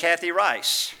Bill and Kathy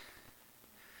Rice,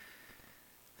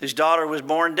 whose daughter was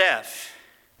born deaf,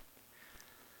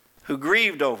 who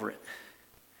grieved over it?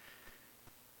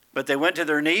 But they went to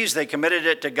their knees, they committed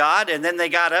it to God, and then they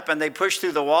got up and they pushed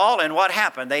through the wall, and what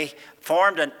happened? They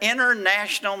formed an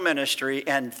international ministry,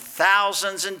 and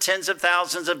thousands and tens of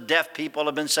thousands of deaf people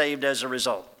have been saved as a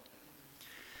result.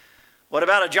 What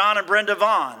about a John and Brenda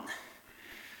Vaughn,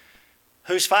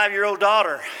 whose 5-year-old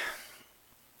daughter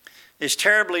is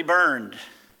terribly burned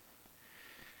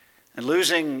and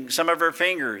losing some of her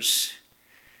fingers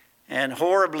and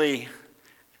horribly,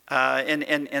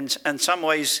 in some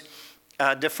ways,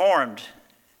 deformed,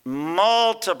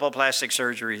 multiple plastic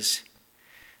surgeries.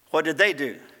 What did they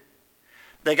do?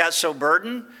 They got so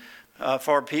burdened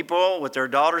for people with their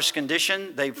daughter's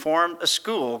condition, they formed a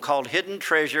school called Hidden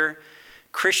Treasure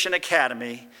Christian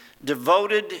Academy,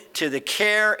 devoted to the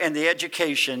care and the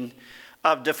education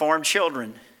of deformed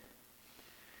children.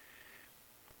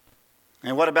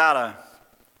 And what about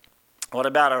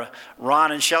a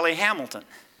Ron and Shelley Hamilton?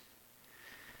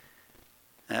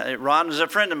 Ron was a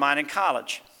friend of mine in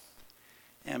college.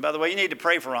 And by the way, you need to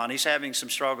pray for Ron. He's having some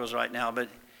struggles right now, but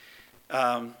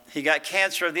he got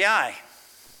cancer of the eye.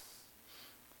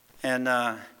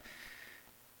 And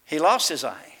he lost his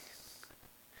eye.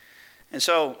 And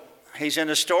so he's in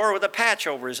a store with a patch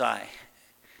over his eye.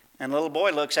 And a little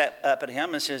boy looks up at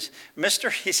him and says,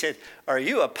 "Mister," he said, "are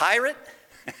you a pirate?"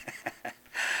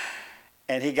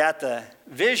 And he got the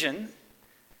vision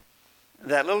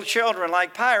that little children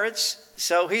like pirates,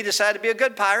 so he decided to be a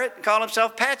good pirate and call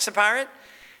himself Patch the Pirate.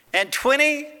 And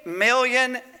 20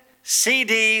 million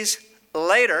CDs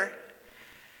later,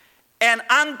 and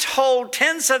untold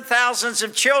tens of thousands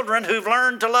of children who've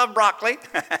learned to love broccoli.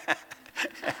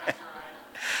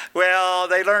 Well,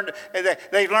 they learned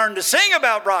to sing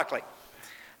about broccoli.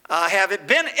 Have it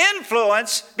been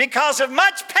influenced because of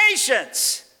much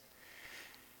patience.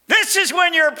 This is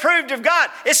when you're approved of God.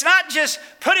 It's not just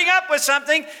putting up with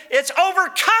something, it's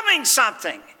overcoming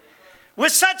something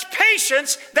with such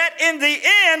patience that in the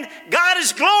end, God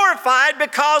is glorified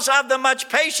because of the much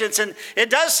patience. And it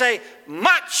does say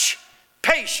much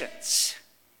patience.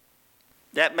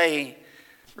 That may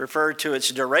refer to its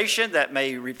duration, that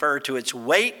may refer to its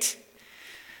weight,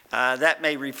 that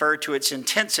may refer to its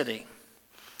intensity.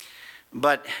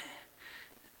 But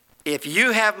if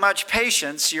you have much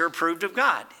patience, you're approved of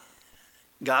God.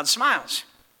 God smiles.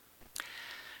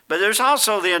 But there's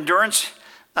also the endurance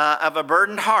of a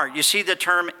burdened heart. You see the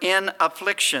term in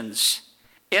afflictions.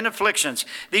 In afflictions.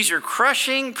 These are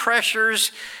crushing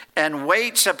pressures and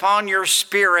weights upon your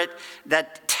spirit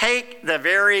that take the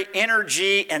very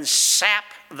energy and sap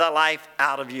the life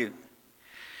out of you.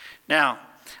 Now,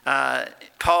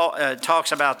 Paul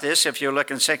talks about this if you look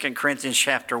in 2 Corinthians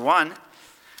chapter 1.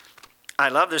 I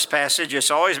love this passage. It's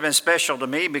always been special to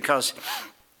me because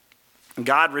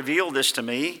God revealed this to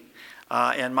me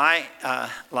in my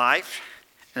life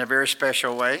in a very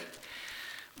special way.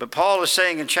 But Paul is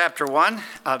saying in chapter 1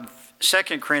 of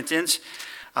 2 Corinthians,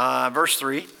 verse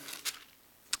 3,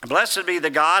 "Blessed be the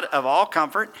God of all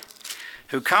comfort,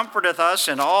 who comforteth us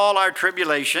in all our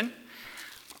tribulation,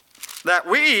 that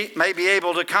we may be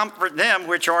able to comfort them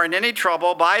which are in any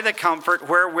trouble by the comfort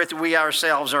wherewith we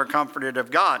ourselves are comforted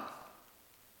of God."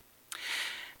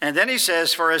 And then he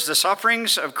says, "For as the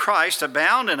sufferings of Christ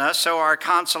abound in us, so our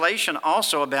consolation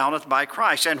also aboundeth by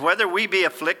Christ. And whether we be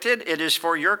afflicted, it is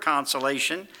for your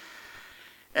consolation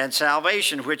and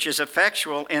salvation, which is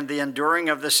effectual in the enduring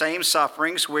of the same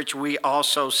sufferings which we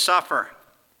also suffer."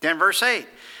 Then verse 8,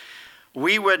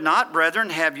 "We would not,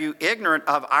 brethren, have you ignorant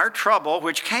of our trouble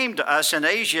which came to us in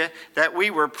Asia, that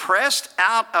we were pressed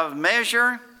out of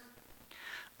measure,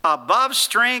 above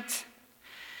strength,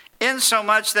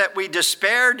 insomuch that we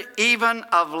despaired even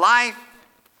of life.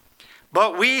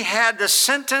 But we had the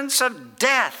sentence of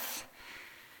death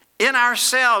in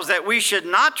ourselves, that we should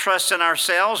not trust in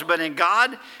ourselves, but in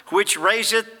God, which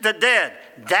raiseth the dead."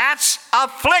 That's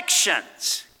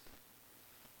afflictions.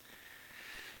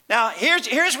 Now,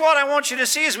 here's what I want you to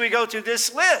see as we go through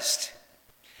this list.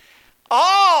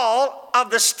 All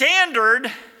of the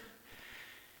standard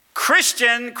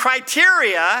Christian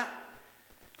criteria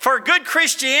for good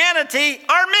Christianity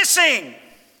are missing.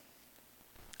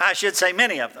 I should say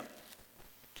many of them.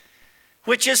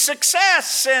 Which is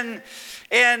success and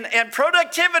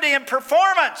productivity and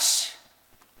performance.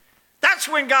 That's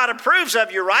when God approves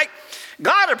of you, right?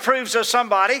 God approves of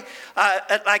somebody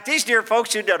like these dear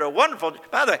folks who did a wonderful.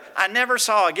 By the way, I never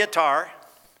saw a guitar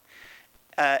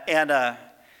and what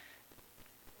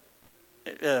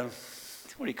do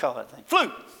you call that thing?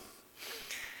 Flute.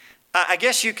 I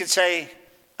guess you could say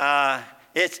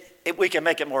we can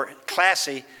make it more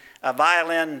classy. A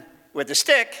violin with a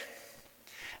stick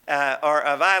or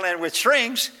a violin with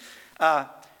strings.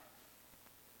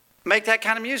 Make that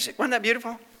kind of music. Wasn't that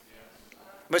beautiful?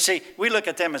 But see, we look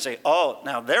at them and say, oh,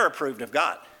 now they're approved of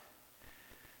God.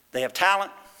 They have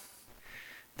talent.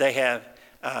 They have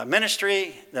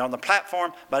ministry. They're on the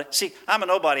platform. But see, I'm a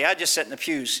nobody. I just sit in the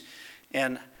pews.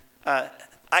 And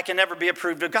I can never be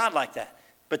approved of God like that.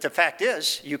 But the fact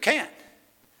is, you can.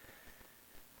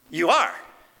 You are.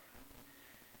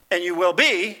 And you will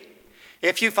be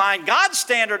if you find God's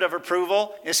standard of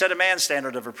approval instead of man's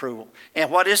standard of approval.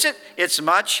 And what is it? It's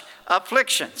much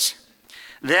afflictions.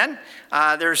 Then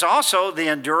there's also the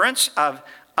endurance of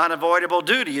unavoidable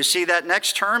duty. You see that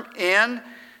next term, in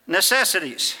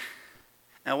necessities.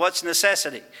 Now what's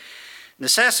necessity?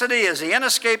 Necessity is the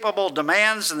inescapable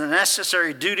demands and the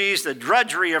necessary duties, the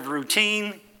drudgery of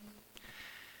routine.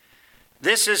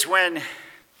 This is when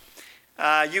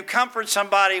you comfort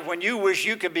somebody when you wish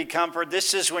you could be comforted.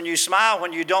 This is when you smile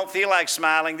when you don't feel like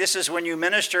smiling. This is when you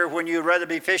minister when you'd rather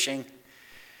be fishing.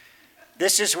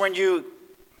 This is when you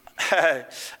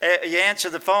answer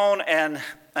the phone, and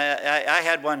I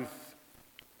had one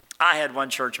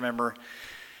church member.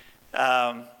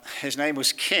 His name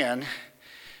was Ken.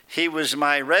 He was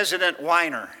my resident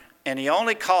whiner, and he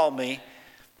only called me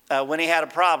when he had a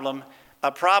problem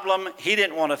he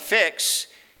didn't want to fix.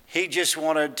 He just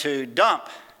wanted to dump.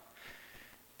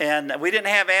 And we didn't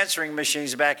have answering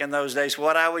machines back in those days,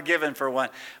 what I would give him for one.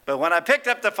 But when I picked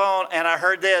up the phone and I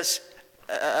heard this,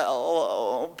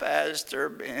 "Hello, Pastor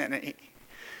Benny.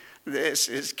 This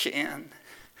is Ken.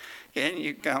 Can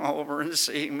you come over and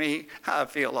see me? I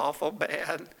feel awful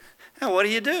bad." And what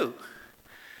do?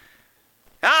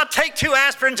 I'll take 2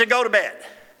 aspirins and go to bed.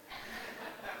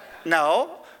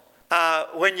 No,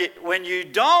 when you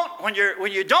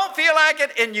don't feel like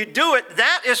it and you do it,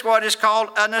 that is what is called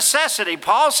a necessity.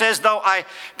 Paul says, though I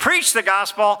preach the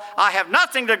gospel, I have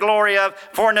nothing to glory of,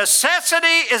 for necessity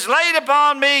is laid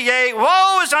upon me, yea,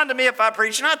 woe is unto me if I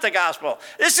preach not the gospel.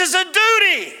 This is a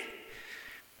duty.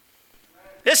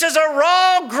 This is a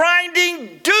raw,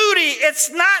 grinding duty. It's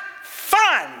not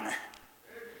fun.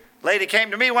 Lady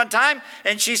came to me one time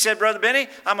and she said, Brother Benny,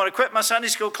 I'm going to quit my Sunday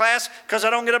school class because I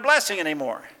don't get a blessing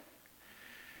anymore.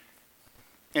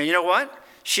 And you know what?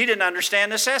 She didn't understand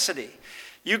necessity.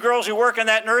 You girls who work in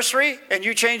that nursery and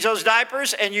you change those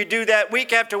diapers and you do that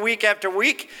week after week after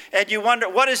week and you wonder,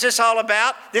 what is this all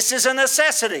about? This is a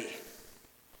necessity.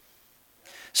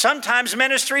 Sometimes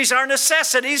ministries are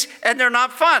necessities and they're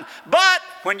not fun. But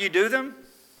when you do them,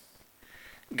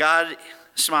 God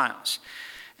smiles.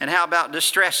 And how about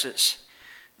distresses?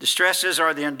 Distresses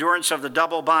are the endurance of the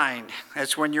double bind.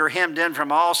 That's when you're hemmed in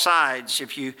from all sides.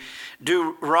 If you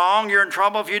do wrong, you're in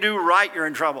trouble. If you do right, you're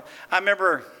in trouble. I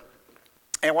remember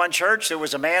in one church, there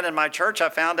was a man in my church I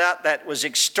found out that was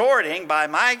extorting, by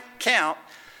my count,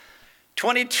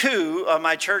 22 of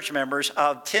my church members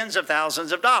of tens of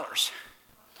thousands of dollars.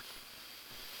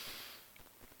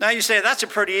 Now you say, that's a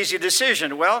pretty easy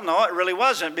decision. Well, no, it really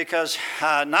wasn't, because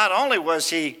not only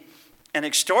was he an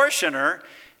extortioner,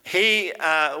 he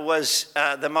was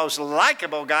the most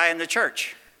likable guy in the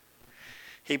church.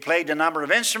 He played a number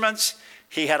of instruments.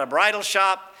 He had a bridal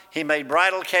shop. He made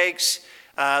bridal cakes.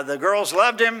 The girls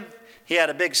loved him. He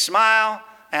had a big smile,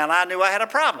 and I knew I had a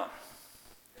problem.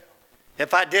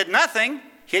 If I did nothing,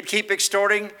 he'd keep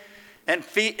extorting and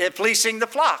fleecing the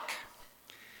flock.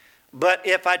 But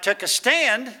if I took a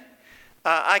stand,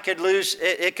 I could lose,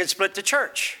 it could split the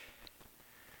church.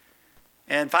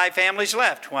 And 5 families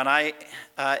left when I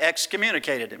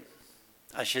excommunicated him.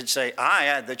 I should say,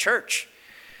 the church.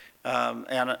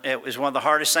 And it was one of the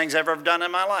hardest things I've ever done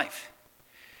in my life.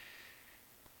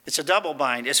 It's a double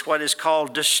bind. It's what is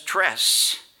called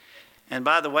distress. And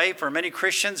by the way, for many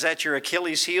Christians, that's your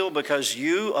Achilles heel, because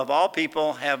you, of all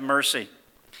people, have mercy.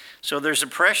 So there's a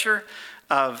pressure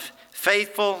of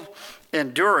faithful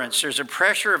endurance. There's a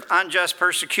pressure of unjust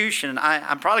persecution.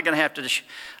 I'm probably going to have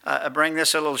to bring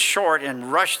this a little short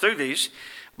and rush through these,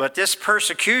 but this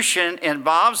persecution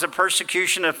involves the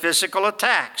persecution of physical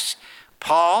attacks.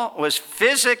 Paul was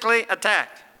physically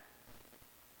attacked.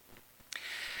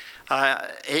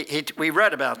 We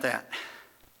read about that.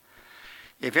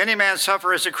 If any man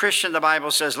suffer as a Christian, the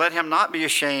Bible says, let him not be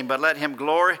ashamed, but let him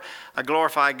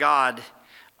glorify God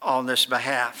on this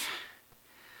behalf.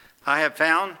 I have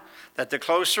found that the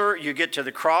closer you get to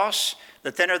the cross,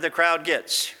 the thinner the crowd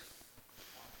gets.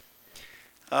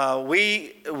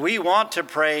 We want to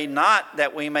pray not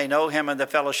that we may know him in the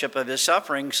fellowship of his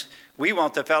sufferings. We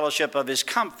want the fellowship of his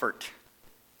comfort.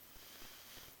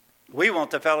 We want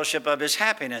the fellowship of his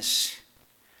happiness.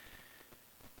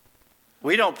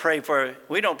 We don't pray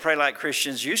like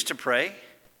Christians used to pray.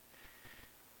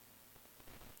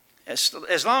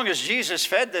 As long as Jesus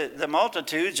fed the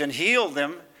multitudes and healed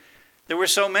them, there were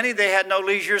so many they had no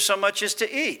leisure so much as to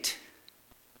eat.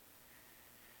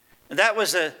 That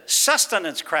was a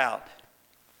sustenance crowd.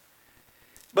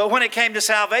 But when it came to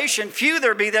salvation, few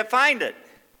there be that find it.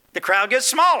 The crowd gets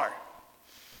smaller.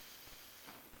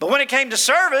 But when it came to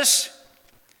service,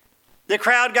 the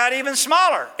crowd got even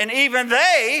smaller. And even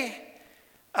they,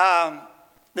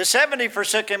 the 70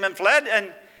 forsook him and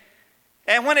fled.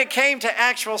 And when it came to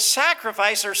actual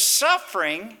sacrifice or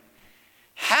suffering,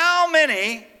 how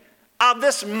many of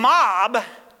this mob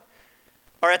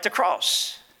are at the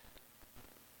cross?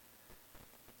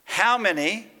 How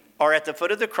many are at the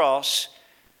foot of the cross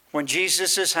when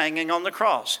Jesus is hanging on the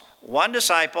cross? 1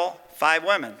 disciple, 5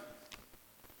 women.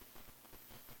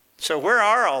 So where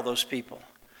are all those people?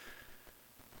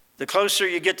 The closer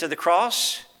you get to the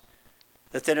cross,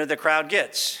 the thinner the crowd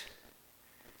gets,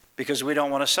 because we don't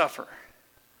want to suffer.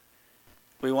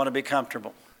 We want to be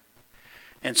comfortable.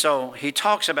 And so he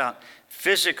talks about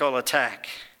physical attack.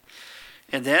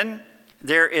 And then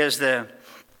there is the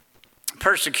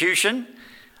persecution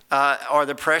or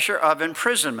the pressure of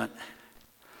imprisonment.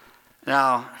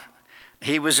 Now,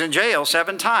 he was in jail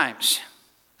 7 times.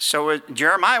 So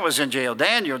Jeremiah was in jail,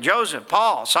 Daniel, Joseph,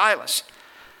 Paul, Silas.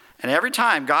 And every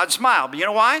time God smiled. But you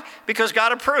know why? Because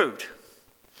God approved.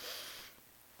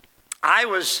 I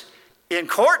was in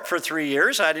court for 3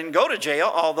 years. I didn't go to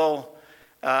jail, although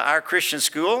our Christian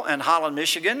school in Holland,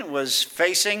 Michigan was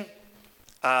facing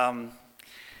a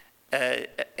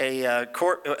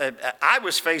court. I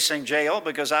was facing jail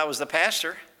because I was the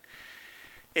pastor.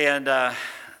 And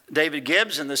David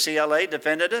Gibbs and the CLA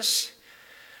defended us.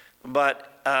 But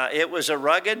it was a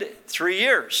rugged 3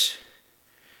 years.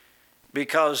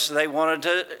 because they wanted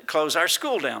to close our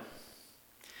school down.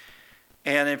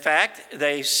 And in fact,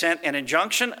 they sent an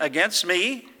injunction against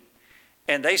me,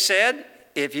 and they said,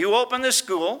 if you open the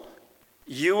school,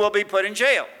 you will be put in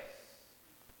jail.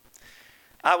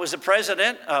 I was the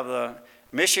president of the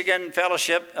Michigan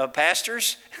Fellowship of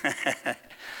Pastors.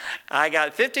 I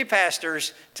got 50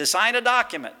 pastors to sign a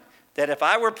document that if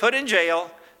I were put in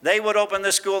jail, they would open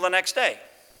the school the next day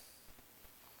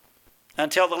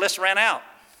until the list ran out.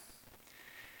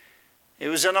 It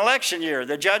was an election year.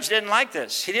 The judge didn't like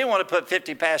this. He didn't want to put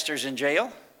 50 pastors in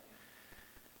jail.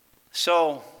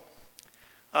 So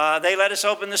they let us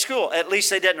open the school. At least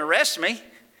they didn't arrest me.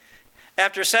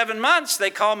 After 7 months, they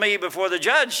called me before the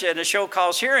judge in a show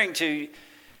cause hearing to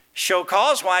show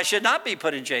cause why I should not be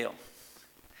put in jail.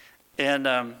 And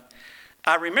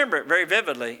I remember it very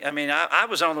vividly. I mean, I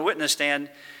was on the witness stand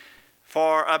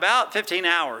for about 15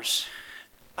 hours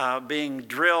being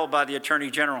drilled by the Attorney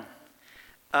General.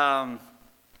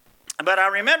 But I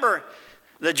remember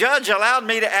the judge allowed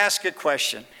me to ask a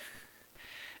question.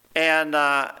 And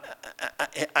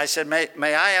I said, may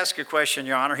I ask a question,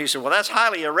 Your Honor? He said, well, that's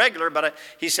highly irregular, but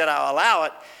he said, I'll allow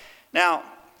it. Now,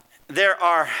 there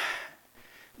are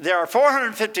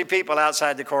 450 people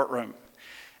outside the courtroom.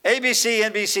 ABC,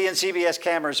 NBC, and CBS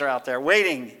cameras are out there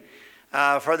waiting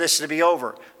for this to be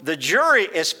over. The jury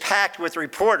is packed with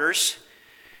reporters,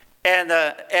 and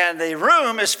the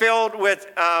room is filled with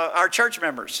our church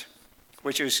members,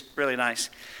 which was really nice.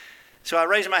 So I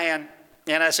raised my hand,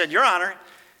 and I said, Your Honor,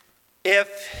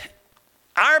 if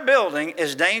our building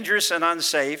is dangerous and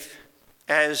unsafe,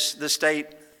 as the state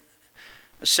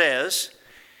says,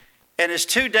 and is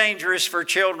too dangerous for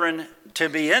children to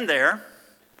be in there,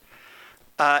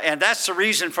 and that's the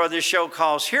reason for this show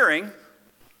cause hearing,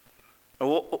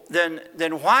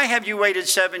 then why have you waited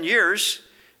 7 years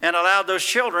and allowed those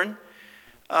children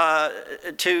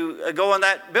to go in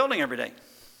that building every day?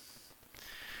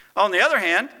 On the other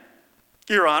hand,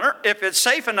 Your Honor, if it's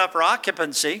safe enough for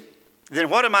occupancy, then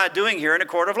what am I doing here in a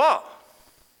court of law?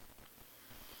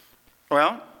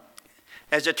 Well,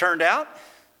 as it turned out,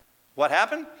 what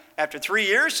happened? After 3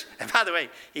 years, and by the way,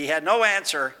 he had no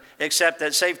answer except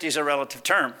that safety is a relative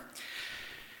term.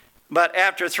 But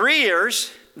after 3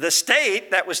 years, the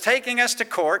state that was taking us to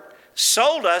court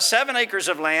sold us 7 acres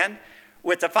of land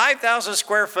with the 5,000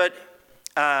 square foot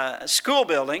school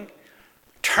building,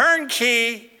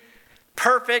 turnkey,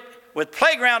 perfect, with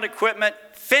playground equipment,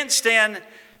 fenced in,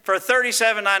 for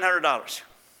 $37,900.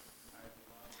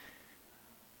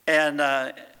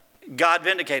 And God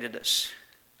vindicated us.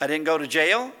 I didn't go to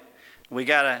jail. We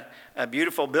got a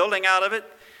beautiful building out of it.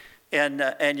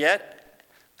 And yet,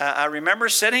 I remember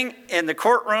sitting in the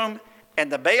courtroom,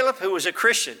 and the bailiff, who was a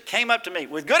Christian, came up to me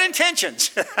with good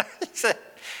intentions.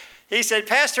 He said,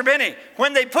 Pastor Benny,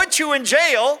 when they put you in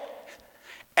jail,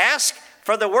 ask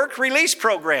for the work release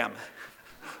program.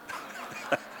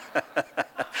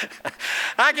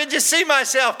 I could just see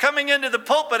myself coming into the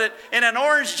pulpit in an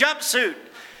orange jumpsuit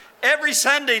every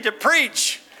Sunday to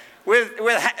preach with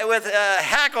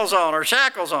hackles on or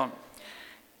shackles on.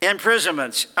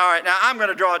 Imprisonments. All right, now I'm going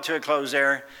to draw it to a close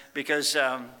there because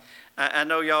I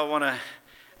know y'all want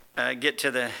to get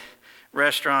to the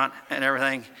restaurant and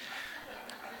everything.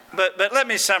 But let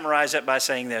me summarize it by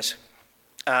saying this.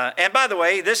 And by the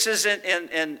way, this is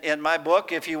in my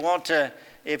book. If you want to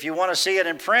see it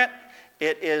in print,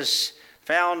 it is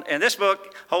found in this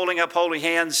book, Holding Up Holy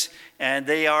Hands, and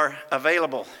they are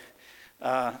available.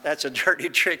 That's a dirty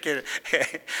trick.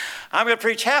 I'm going to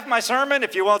preach half my sermon.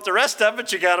 If you want the rest of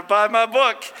it, you got to buy my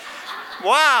book.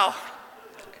 Wow.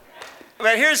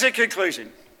 But here's the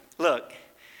conclusion. Look,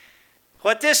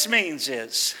 what this means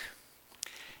is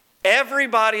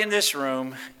everybody in this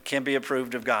room can be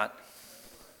approved of God.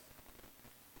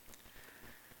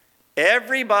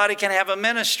 Everybody can have a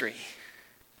ministry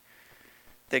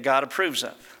that God approves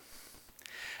of.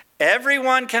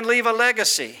 Everyone can leave a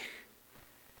legacy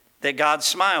that God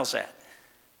smiles at.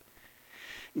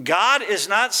 God is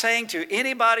not saying to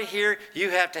anybody here, you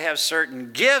have to have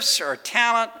certain gifts or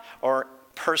talent or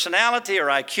personality or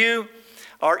IQ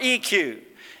or EQ.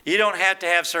 You don't have to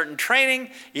have certain training.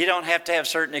 You don't have to have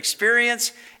certain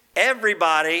experience.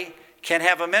 Everybody can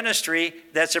have a ministry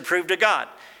that's approved of God.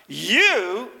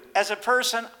 You, as a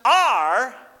person,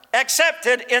 are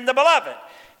accepted in the beloved.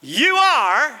 You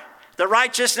are the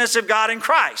righteousness of God in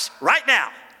Christ right now.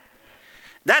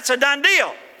 That's a done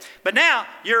deal. But now,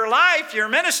 your life, your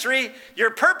ministry,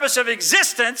 your purpose of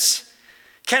existence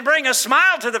can bring a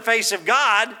smile to the face of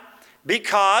God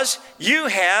because you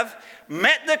have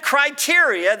met the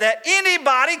criteria that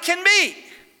anybody can meet.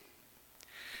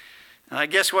 And I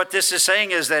guess what this is saying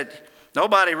is that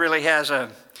nobody really has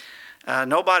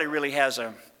Nobody really has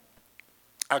a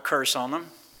curse on them.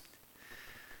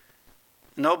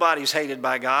 Nobody's hated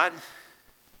by God.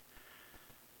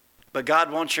 But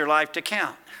God wants your life to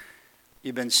count.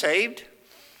 You've been saved.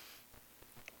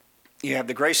 You have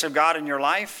the grace of God in your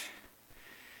life.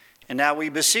 And now we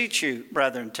beseech you,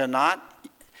 brethren, to not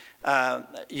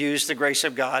use the grace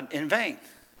of God in vain,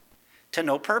 to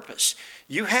no purpose.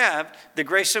 You have the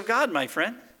grace of God, my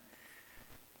friend.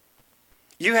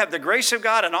 You have the grace of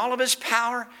God in all of His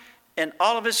power and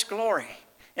all of His glory.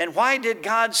 And why did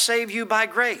God save you by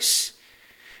grace?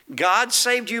 God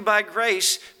saved you by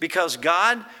grace because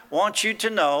God wants you to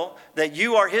know that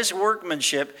you are His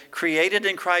workmanship created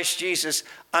in Christ Jesus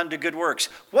unto good works.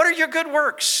 What are your good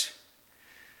works?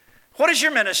 What is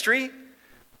your ministry?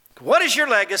 What is your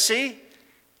legacy?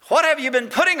 What have you been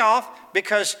putting off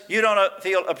because you don't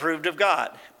feel approved of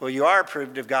God? Well, you are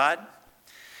approved of God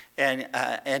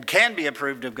and can be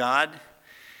approved of God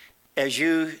as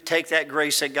you take that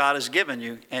grace that God has given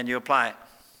you and you apply it.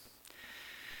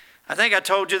 I think I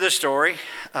told you this story.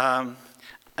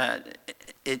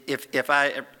 If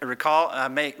I recall, I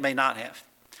may not have.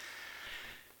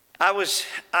 I was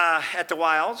at the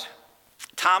Wilds.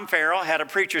 Tom Farrell had a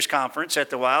preacher's conference at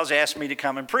the Wilds, asked me to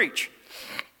come and preach.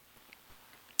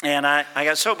 And I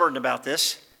got so burdened about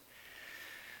this.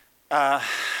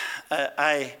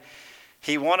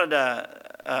 He wanted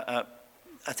I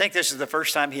think this is the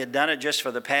first time he had done it just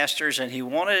for the pastors, and he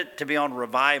wanted it to be on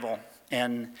revival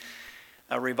and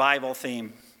a revival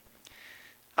theme.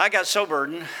 I got so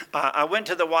burdened, I went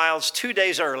to the Wilds 2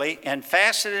 days early and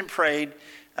fasted and prayed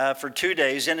for 2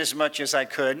 days, in as much as I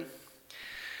could.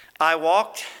 I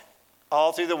walked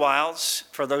all through the Wilds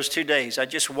for those 2 days. I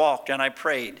just walked and I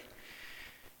prayed.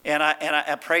 And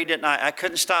I prayed at night. I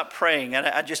couldn't stop praying. And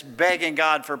I just begging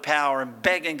God for power and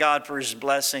begging God for His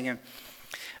blessing and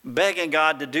begging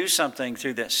God to do something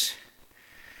through this.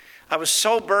 I was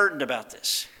so burdened about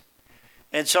this.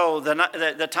 And so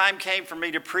the time came for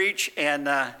me to preach, and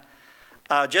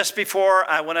just before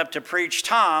I went up to preach,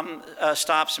 Tom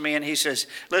stops me and he says,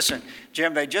 "Listen,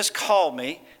 Jim, they just called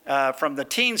me from the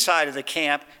teen side of the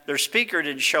camp. Their speaker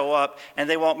didn't show up, and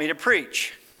they want me to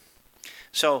preach.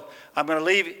 So I'm going to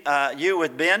leave you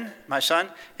with Ben, my son,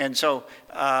 and so,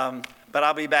 but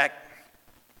I'll be back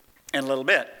in a little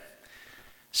bit."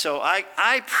 So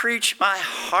I preached my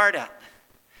heart out.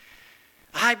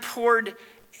 I poured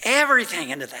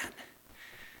everything into that.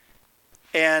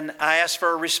 And I asked for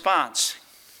a response.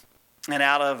 And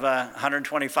out of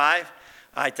 125,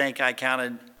 I think I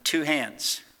counted 2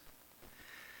 hands.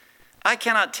 I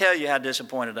cannot tell you how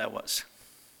disappointed I was.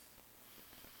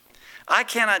 I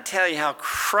cannot tell you how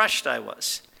crushed I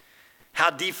was,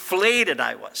 how deflated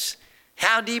I was,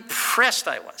 how depressed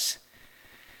I was.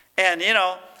 And,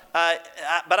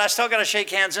 but I still got to shake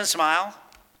hands and smile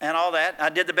and all that. I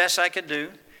did the best I could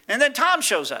do. And then Tom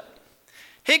shows up.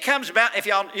 He comes back,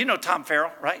 you know Tom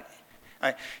Farrell, right?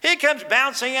 He comes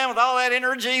bouncing in with all that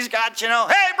energy he's got,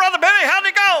 "Hey, Brother Billy, how'd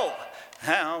it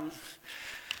go?"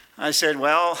 I said,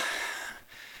 "Well,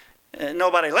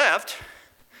 nobody left."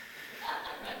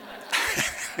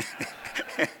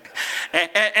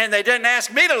 and they didn't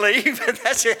ask me to leave.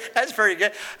 That's pretty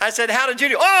good. I said, "How did you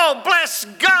do?" "Oh, bless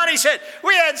God," he said,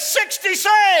 "we had 60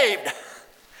 saved.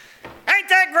 Ain't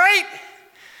that great?"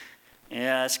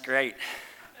 Yeah, that's great.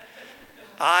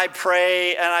 I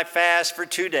pray and I fast for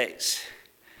 2 days.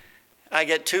 I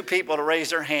get 2 people to raise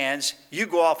their hands. You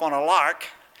go off on a lark.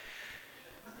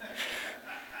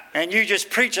 And you just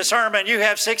preach a sermon. You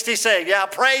have 60 saved. Yeah,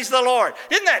 praise the Lord.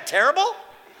 Isn't that terrible?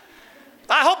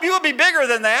 I hope you will be bigger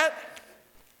than that.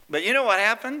 But you know what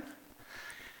happened?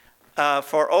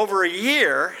 For over a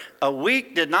year, a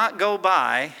week did not go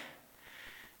by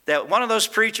that one of those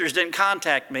preachers didn't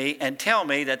contact me and tell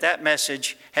me that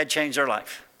message had changed their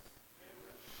life.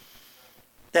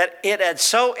 That it had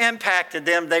so impacted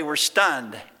them, they were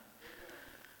stunned.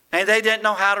 And they didn't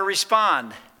know how to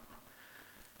respond.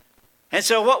 And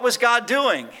so what was God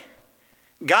doing?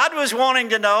 God was wanting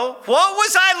to know, what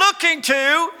was I looking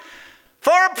to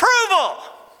for approval?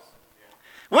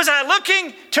 Was I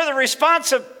looking to the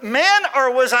response of men,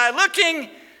 or was I looking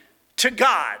to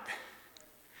God?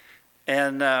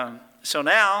 And so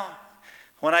now,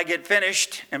 when I get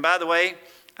finished, and by the way,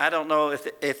 I don't know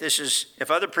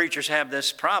if other preachers have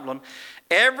this problem.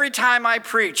 Every time I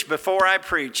preach, before I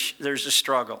preach, there's a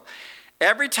struggle.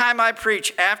 Every time I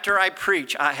preach, after I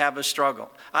preach, I have a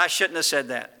struggle. I shouldn't have said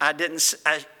that.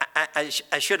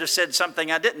 I should have said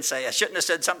something I didn't say. I shouldn't have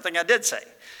said something I did say.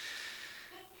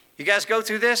 You guys go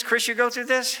through this? Chris, you go through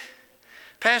this?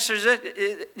 Pastors,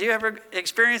 do you ever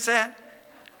experience that?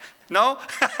 No?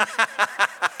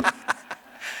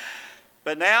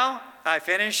 But now, I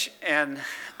finish and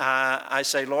I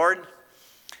say, Lord,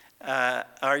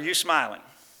 are you smiling?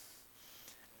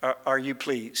 Are you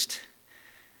pleased?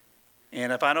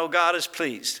 And if I know God is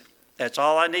pleased, that's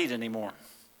all I need anymore.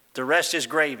 The rest is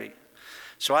gravy.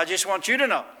 So I just want you to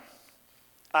know,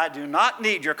 I do not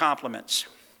need your compliments.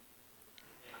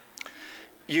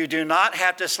 You do not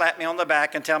have to slap me on the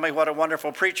back and tell me what a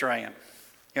wonderful preacher I am.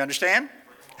 You understand?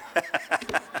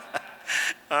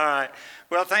 All right.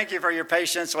 Well, thank you for your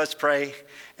patience. Let's pray,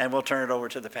 and we'll turn it over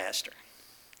to the pastor.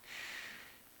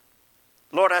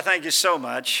 Lord, I thank you so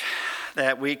much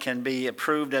that we can be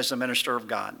approved as a minister of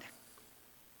God.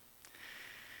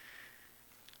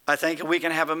 I thank you we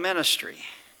can have a ministry.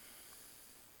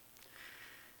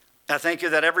 I thank you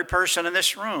that every person in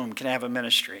this room can have a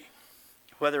ministry,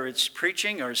 whether it's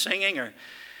preaching or singing or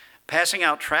passing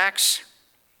out tracts,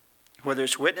 whether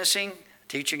it's witnessing,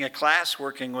 teaching a class,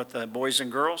 working with the boys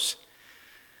and girls,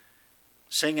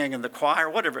 singing in the choir,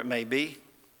 whatever it may be.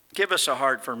 Give us a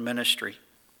heart for ministry.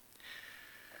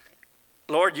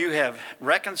 Lord, you have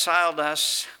reconciled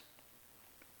us.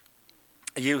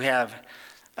 You have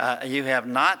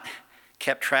not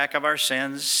kept track of our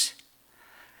sins.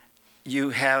 You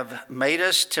have made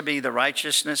us to be the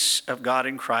righteousness of God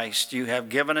in Christ. You have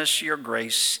given us your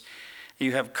grace.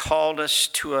 You have called us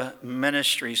to a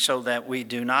ministry so that we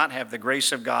do not have the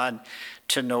grace of God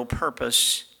to no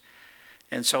purpose.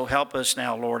 And so help us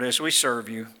now, Lord, as we serve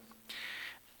you,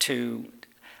 to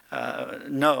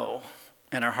know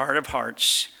in our heart of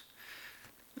hearts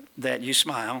that you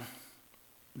smile,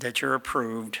 that you're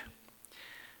approved.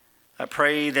 I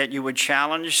pray that you would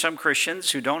challenge some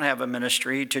Christians who don't have a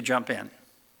ministry to jump in.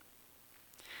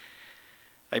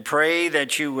 I pray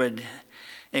that you would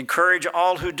encourage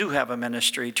all who do have a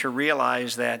ministry to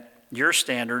realize that your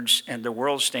standards and the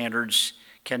world's standards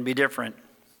can be different,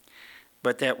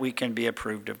 but that we can be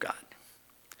approved of God.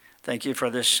 Thank you for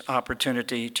this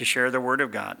opportunity to share the word of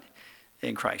God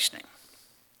in Christ's name.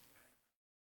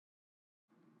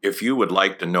 If you would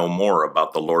like to know more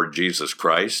about the Lord Jesus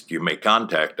Christ, you may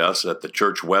contact us at the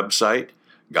church website,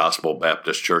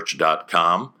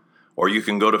 gospelbaptistchurch.com, or you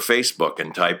can go to Facebook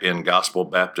and type in Gospel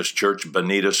Baptist Church,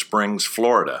 Bonita Springs,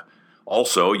 Florida.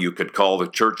 Also, you could call the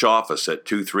church office at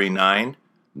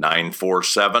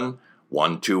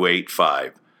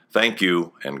 239-947-1285. Thank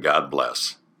you, and God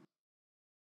bless.